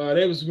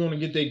 They was going to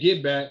get their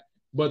get back,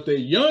 but the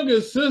younger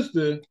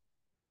sister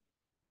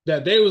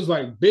that they was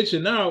like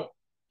bitching out,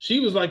 She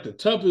was like the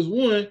toughest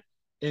one,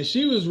 and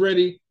she was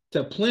ready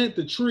to plant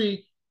the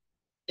tree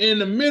in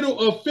the middle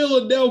of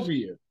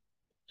Philadelphia,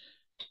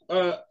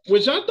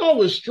 which I thought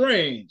was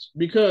strange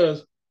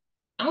because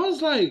I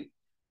was like,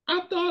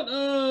 I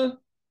thought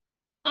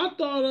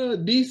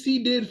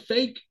DC did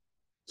fake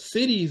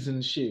cities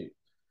and shit.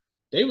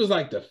 They was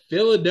like the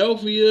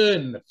Philadelphia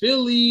and the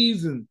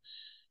Phillies, and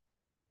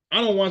I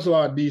don't watch a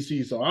lot of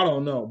DC, so I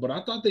don't know. But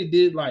I thought they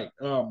did like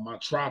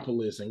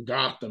Metropolis and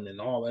Gotham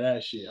and all of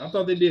that shit. I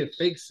thought they did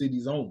fake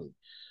cities only.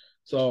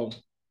 So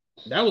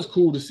that was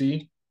cool to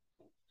see,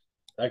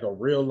 like a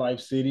real life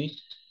city.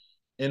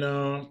 And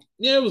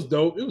yeah, it was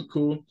dope. It was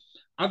cool.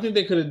 I think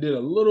they could have did a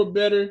little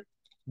better,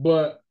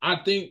 but I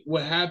think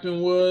what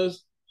happened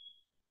was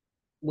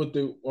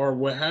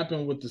what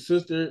happened with the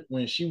sister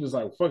when she was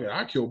like, fuck it,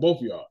 I kill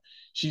both of y'all.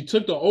 She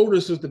took the older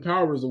sister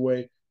powers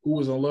away, who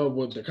was in love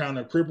with the kind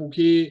of crippled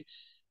kid.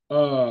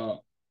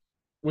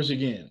 Which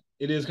again,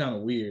 it is kind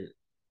of weird.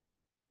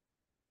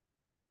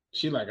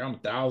 She like, I'm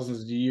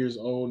thousands of years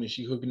old and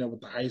she hooking up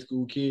with the high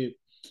school kid.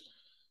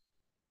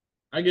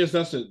 I guess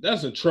that's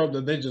a trope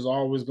that they just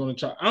always gonna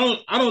try. I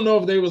don't know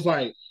if they was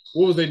like,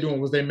 what was they doing?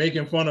 Was they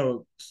making fun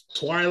of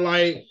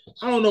Twilight?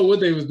 I don't know what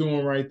they was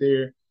doing right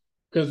there.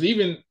 Cause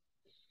even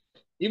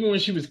when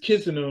she was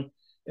kissing him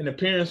and the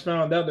parents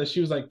found out that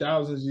she was like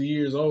thousands of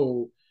years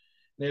old,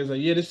 they was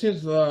like, yeah, this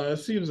seems it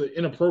seems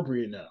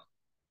inappropriate now.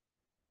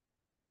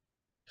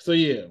 So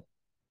yeah,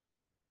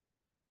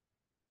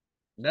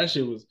 that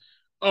shit was.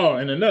 Oh,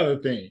 and another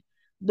thing,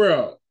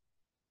 bro,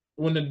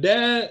 when the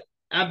dad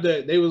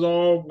after they was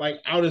all like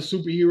out as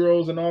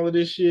superheroes and all of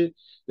this shit,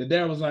 the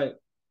dad was like,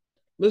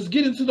 "Let's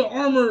get into the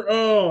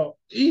armor."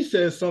 He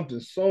said something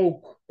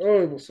so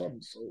it was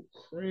something so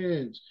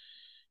cringe.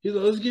 He's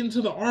like, "Let's get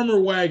into the armor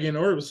wagon,"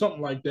 or it was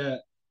something like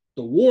that.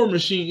 The war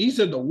machine. He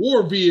said the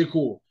war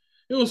vehicle.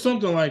 It was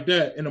something like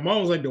that. And the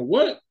mom was like, "The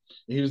what?"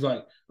 And he was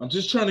like, "I'm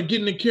just trying to get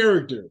in the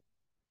character."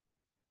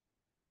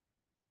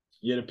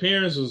 Yeah, the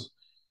parents is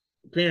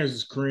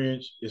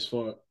cringe as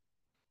fuck.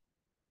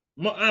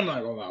 I'm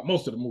not gonna lie,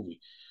 most of the movie,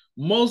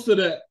 most of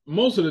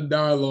the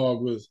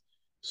dialogue was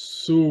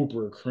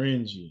super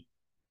cringy.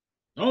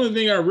 The only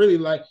thing I really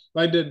like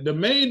the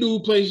main dude who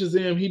plays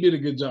Shazam, he did a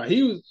good job.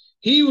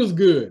 He was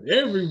good.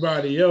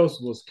 Everybody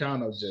else was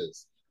kind of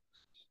just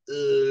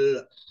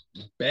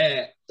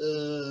bad.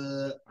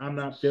 I'm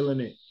not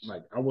feeling it.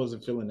 Like I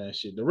wasn't feeling that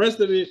shit. The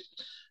rest of it,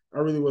 I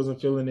really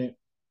wasn't feeling it.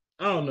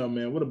 I don't know,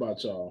 man. What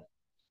about y'all?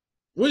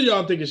 What do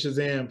y'all think of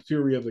Shazam: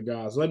 Fury of the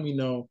Gods? Let me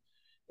know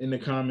in the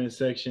comment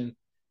section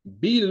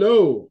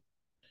below.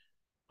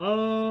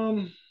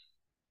 Um,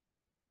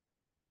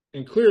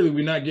 and clearly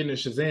we're not getting a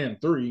Shazam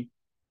 3.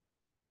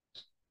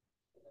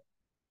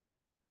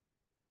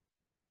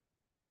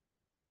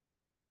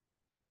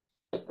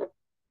 I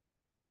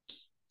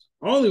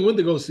only went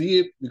to go see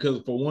it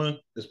because, for one,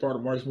 it's part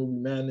of March Movie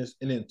Madness,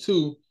 and then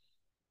two,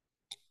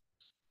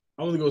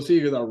 I only go see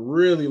it because I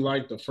really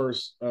liked the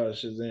first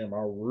Shazam.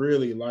 I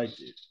really liked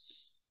it.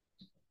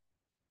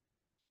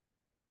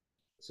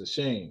 It's a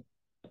shame.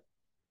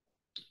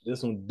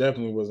 This one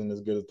definitely wasn't as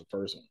good as the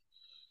first one,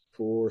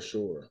 for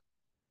sure.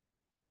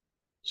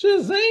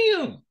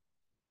 Shazam!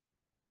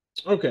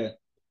 Okay,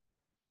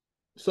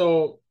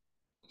 so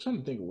I'm trying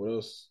to think of what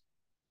else.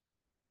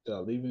 Did I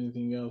leave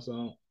anything else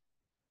out?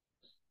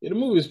 Yeah, the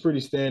movie is pretty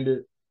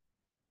standard.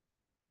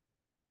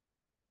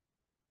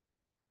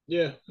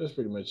 Yeah, that's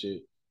pretty much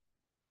it.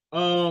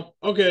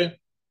 Okay.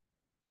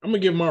 I'm gonna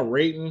give my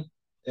rating,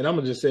 and I'm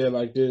gonna just say it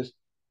like this.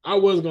 I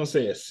was gonna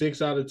say a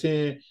 6 out of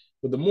 10,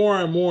 but the more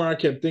and more I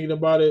kept thinking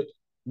about it,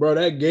 bro,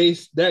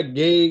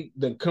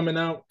 the coming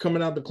out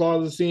the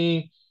closet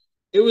scene,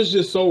 it was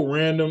just so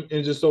random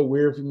and just so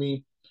weird for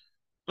me.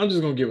 I'm just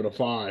gonna give it a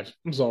 5.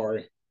 I'm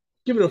sorry.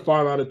 Give it a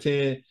 5 out of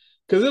 10.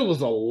 Because it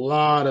was a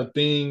lot of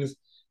things,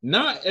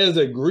 not as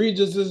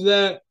egregious as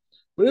that,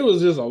 but it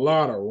was just a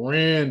lot of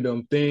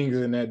random things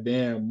in that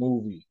damn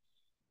movie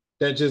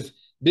that just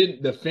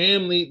did the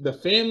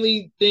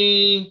family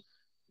thing.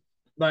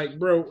 Like,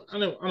 bro, I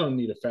don't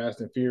need a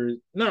Fast and Furious.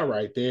 Not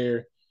right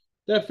there.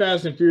 That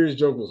Fast and Furious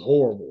joke was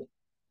horrible.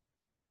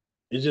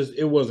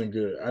 It wasn't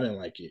good. I didn't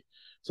like it.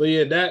 So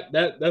yeah,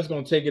 that's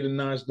gonna take it a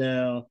notch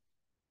down.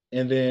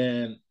 And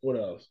then what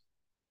else?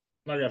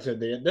 Like I said,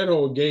 that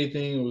whole gay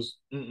thing was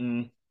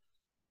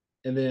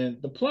And then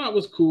the plot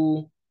was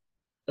cool.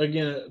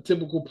 Again, a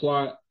typical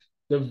plot.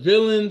 The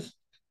villains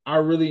I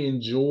really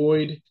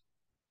enjoyed,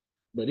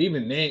 but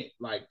even they,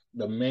 like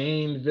the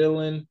main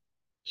villain,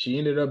 she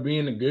ended up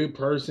being a good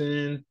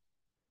person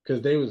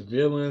because they was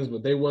villains,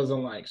 but they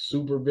wasn't like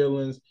super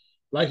villains.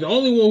 Like the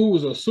only one who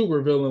was a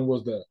super villain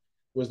was the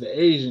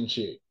Asian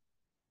chick.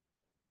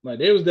 Like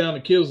they was down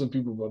to kill some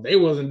people, but they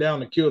wasn't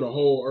down to kill the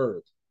whole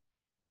earth.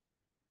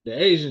 The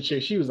Asian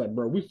chick, she was like,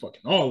 bro, we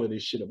fucking all of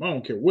this shit up. I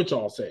don't care what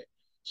y'all say.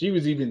 She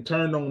was even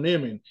turned on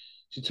them, and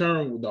she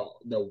turned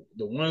the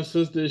one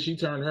sister, she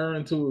turned her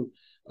into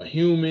a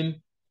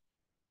human.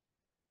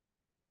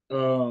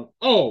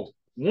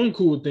 One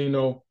cool thing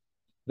though,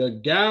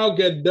 The Gal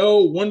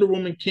Gadot Wonder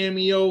Woman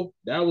cameo,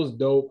 that was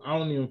dope. I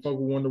don't even fuck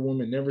with Wonder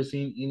Woman. Never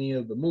seen any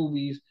of the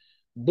movies,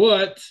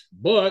 but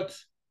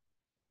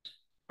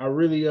I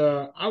really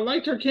I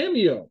liked her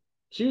cameo.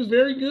 She was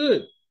very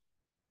good.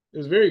 It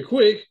was very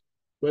quick,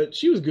 but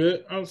she was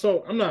good.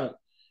 So I'm not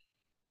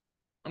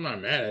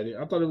mad at it.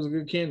 I thought it was a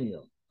good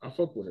cameo. I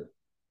fuck with her.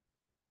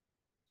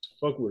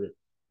 Fuck with her.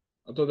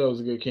 I thought that was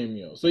a good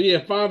cameo. So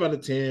yeah, 5 out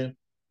of 10.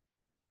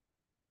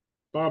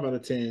 5 out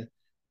of 10.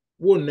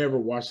 We'll never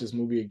watch this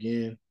movie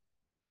again.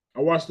 I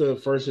watched the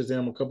first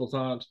Shazam a couple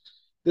times.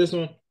 This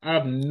one, I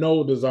have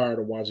no desire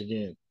to watch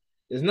again.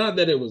 It's not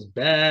that it was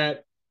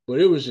bad, but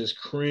it was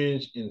just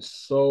cringe in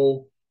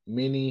so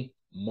many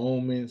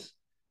moments.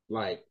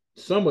 Like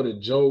some of the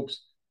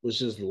jokes was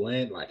just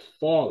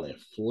falling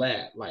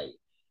flat. Like,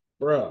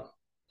 bruh,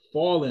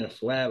 falling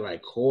flat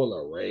like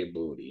Cola Ray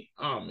booty.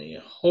 I mean,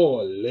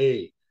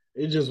 holy.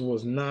 It just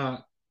was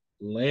not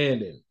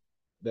landing.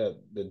 The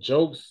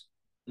jokes,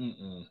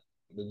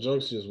 the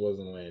jokes just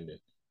wasn't landing.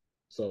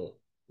 So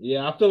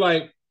yeah, I feel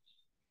like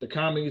the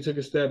comedy took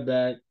a step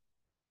back.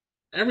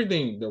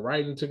 Everything, the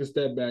writing took a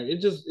step back.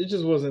 It just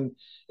wasn't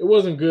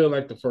good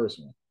like the first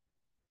one.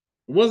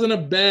 It wasn't a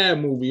bad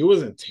movie. It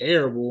wasn't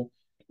terrible.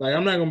 Like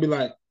I'm not gonna be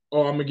like,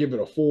 oh, I'm gonna give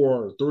it a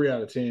 4 or 3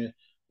 out of 10.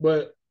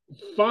 But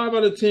 5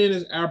 out of 10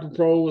 is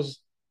apropos.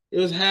 It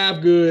was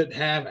half good,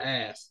 half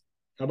ass.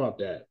 How about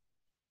that?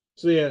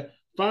 So yeah,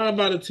 5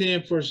 out of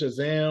 10 for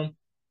Shazam.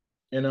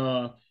 And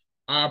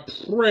I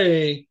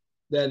pray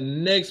that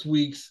next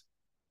week's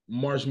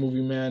March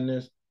Movie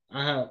Madness,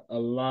 I have a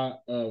lot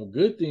of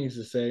good things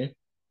to say,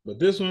 but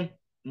this one,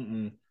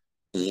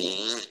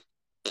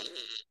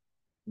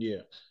 yeah.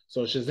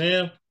 So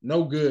Shazam,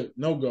 no good,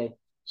 no go.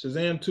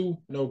 Shazam 2,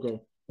 no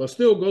go. But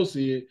still go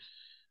see it.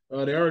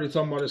 They already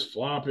talking about this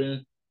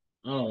flopping.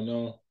 I don't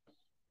know.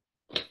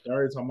 They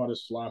already talking about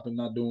this flopping,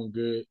 not doing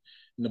good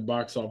in the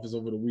box office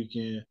over the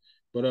weekend.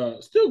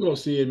 But still go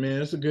see it,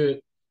 man. It's a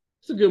good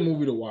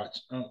movie to watch.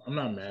 I'm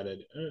not mad at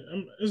it.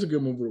 It's a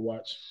good movie to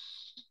watch.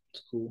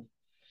 It's cool.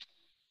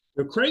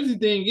 The crazy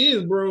thing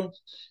is, bro,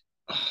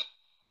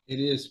 it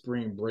is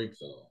spring break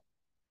though.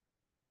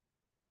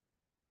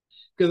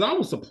 Because I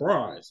was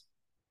surprised.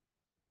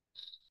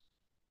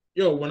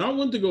 Yo, when I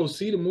went to go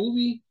see the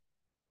movie,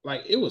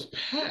 like it was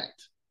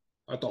packed.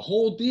 Like the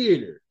whole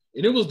theater.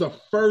 And it was the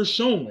first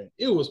showing.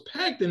 It was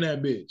packed in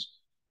that bitch.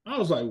 I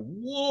was like,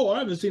 whoa, I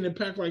haven't seen it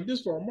packed like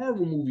this for a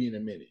Marvel movie in a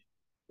minute.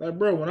 Like,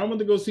 bro, when I went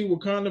to go see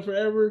Wakanda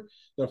Forever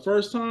the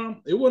first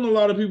time, it wasn't a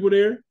lot of people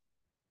there.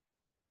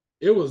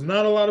 It was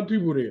not a lot of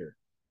people there.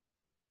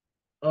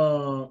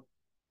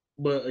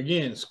 But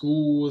again,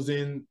 school was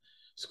in.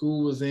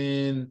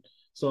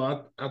 So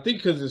I think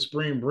because it's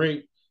spring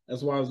break,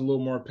 that's why it was a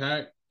little more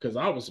packed. Because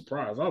I was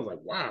surprised. I was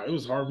like, wow, it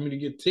was hard for me to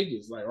get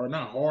tickets. Like, or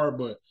not hard,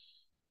 but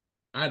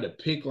I had to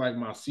pick like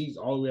my seats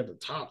all the way at the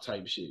top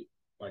type shit.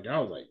 Like I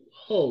was like,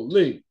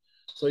 holy.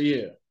 So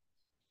yeah,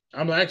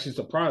 I'm actually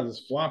surprised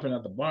it's flopping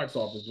at the box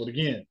office. But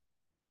again,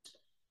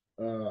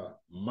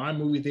 my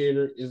movie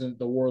theater isn't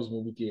the world's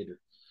movie theater.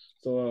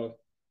 So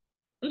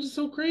it's just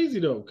so crazy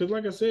though, because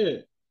like I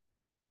said,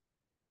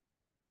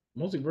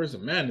 Multiverse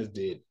of Madness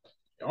did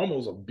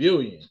almost a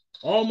billion,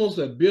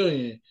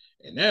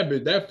 and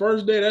that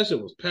first day that shit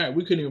was packed.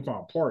 We couldn't even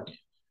find parking.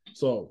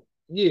 So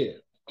yeah,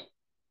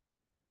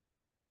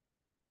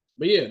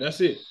 but yeah, that's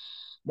it.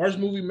 March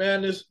Movie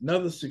Madness,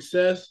 another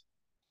success.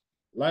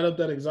 Light up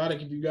that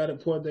exotic if you got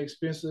it. Pour the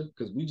expensive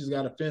because we just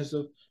got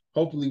offensive.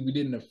 Hopefully, we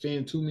didn't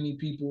offend too many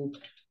people.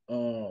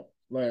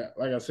 Like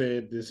I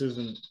said, this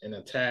isn't an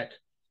attack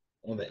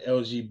on the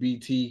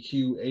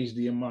LGBTQ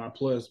HDMI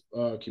plus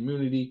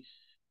community.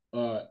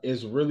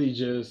 It's really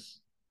just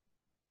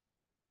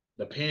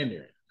the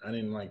pandering. I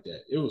didn't like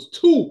that. It was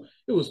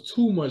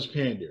too much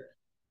pandering.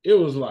 It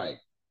was like,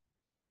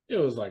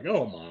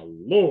 oh my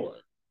lord.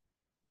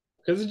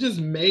 Because it just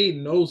made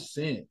no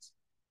sense.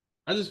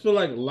 I just feel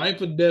like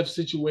life or death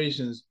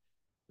situations,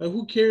 like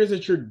who cares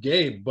that you're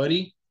gay,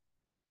 buddy?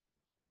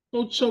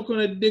 Go choke on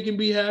a dick and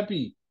be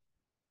happy.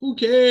 Who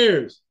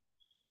cares?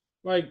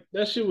 Like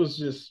that shit was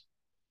just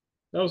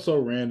that was so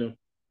random.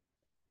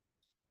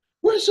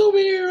 We're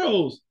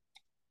superheroes.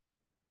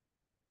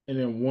 And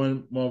then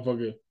one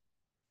motherfucker,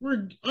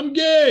 I'm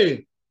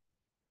gay.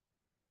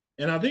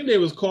 And I think they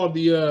was called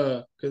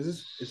the because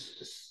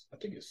it's I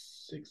think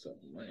it's 6 of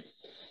them, right?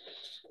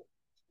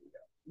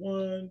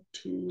 1,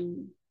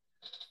 2,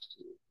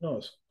 no,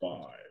 it's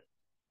 5.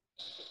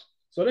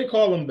 So they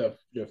call them the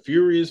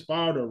Furious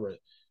Five or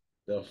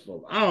the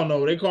I don't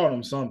know. They called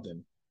them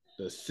something.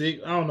 The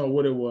 6. I don't know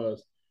what it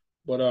was,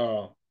 but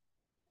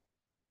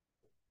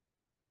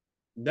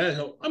that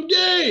helped. I'm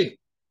gay.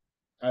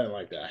 I didn't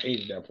like that. I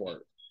hated that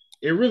part.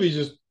 It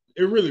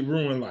really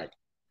ruined like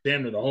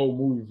damn near the whole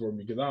movie for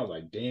me because I was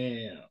like,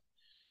 damn.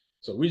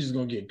 So we just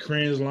gonna get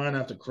cringe line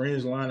after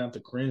cringe line after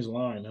cringe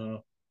line, huh?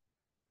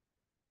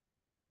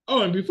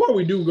 Oh, and before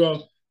we do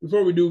go,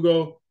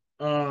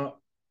 y'all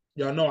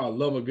know I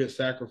love a good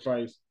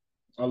sacrifice.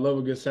 I love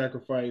a good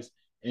sacrifice.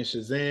 And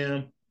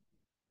Shazam,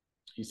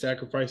 he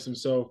sacrificed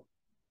himself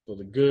for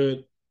the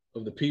good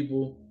of the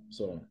people.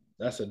 So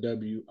that's a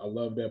W. I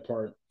love that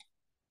part.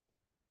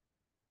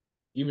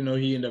 Even though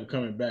he ended up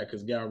coming back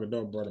because Gal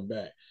Gadot brought him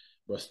back.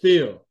 But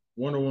still,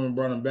 Wonder Woman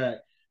brought him back.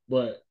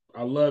 But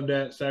I love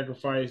that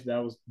sacrifice.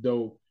 That was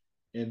dope.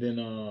 And then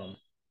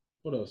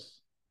what else?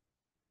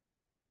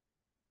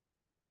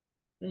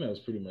 I think that was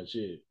pretty much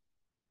it.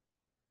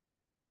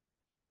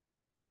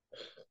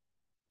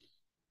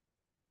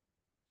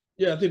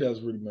 Yeah, I think that was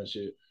pretty much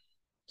it.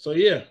 So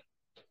yeah.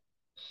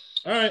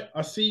 All right.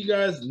 I'll see you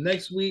guys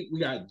next week. We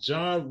got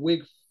John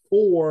Wick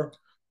 4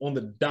 on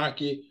the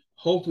docket.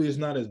 Hopefully it's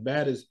not as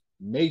bad as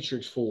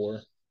Matrix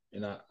 4.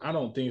 And I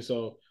don't think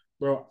so.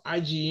 Bro,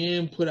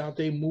 IGN put out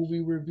their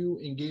movie review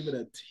and gave it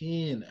a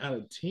 10 out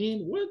of 10.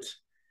 What?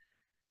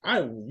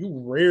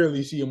 You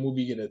rarely see a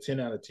movie get a 10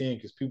 out of 10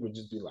 because people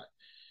just be like,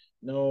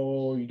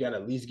 no, you gotta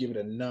at least give it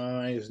a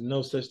 9. There's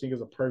no such thing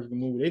as a perfect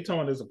movie. They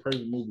telling us a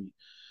perfect movie.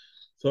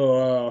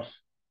 So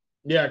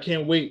yeah, I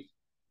can't wait.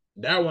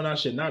 That one I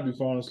should not be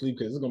falling asleep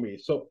because it's gonna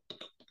be so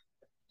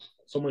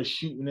much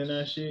shooting in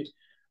that shit.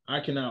 I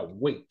cannot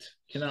wait.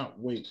 Cannot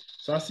wait.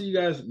 So I'll see you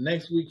guys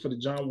next week for the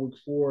John Wick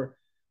 4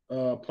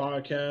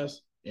 podcast,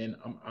 and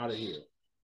I'm out of here.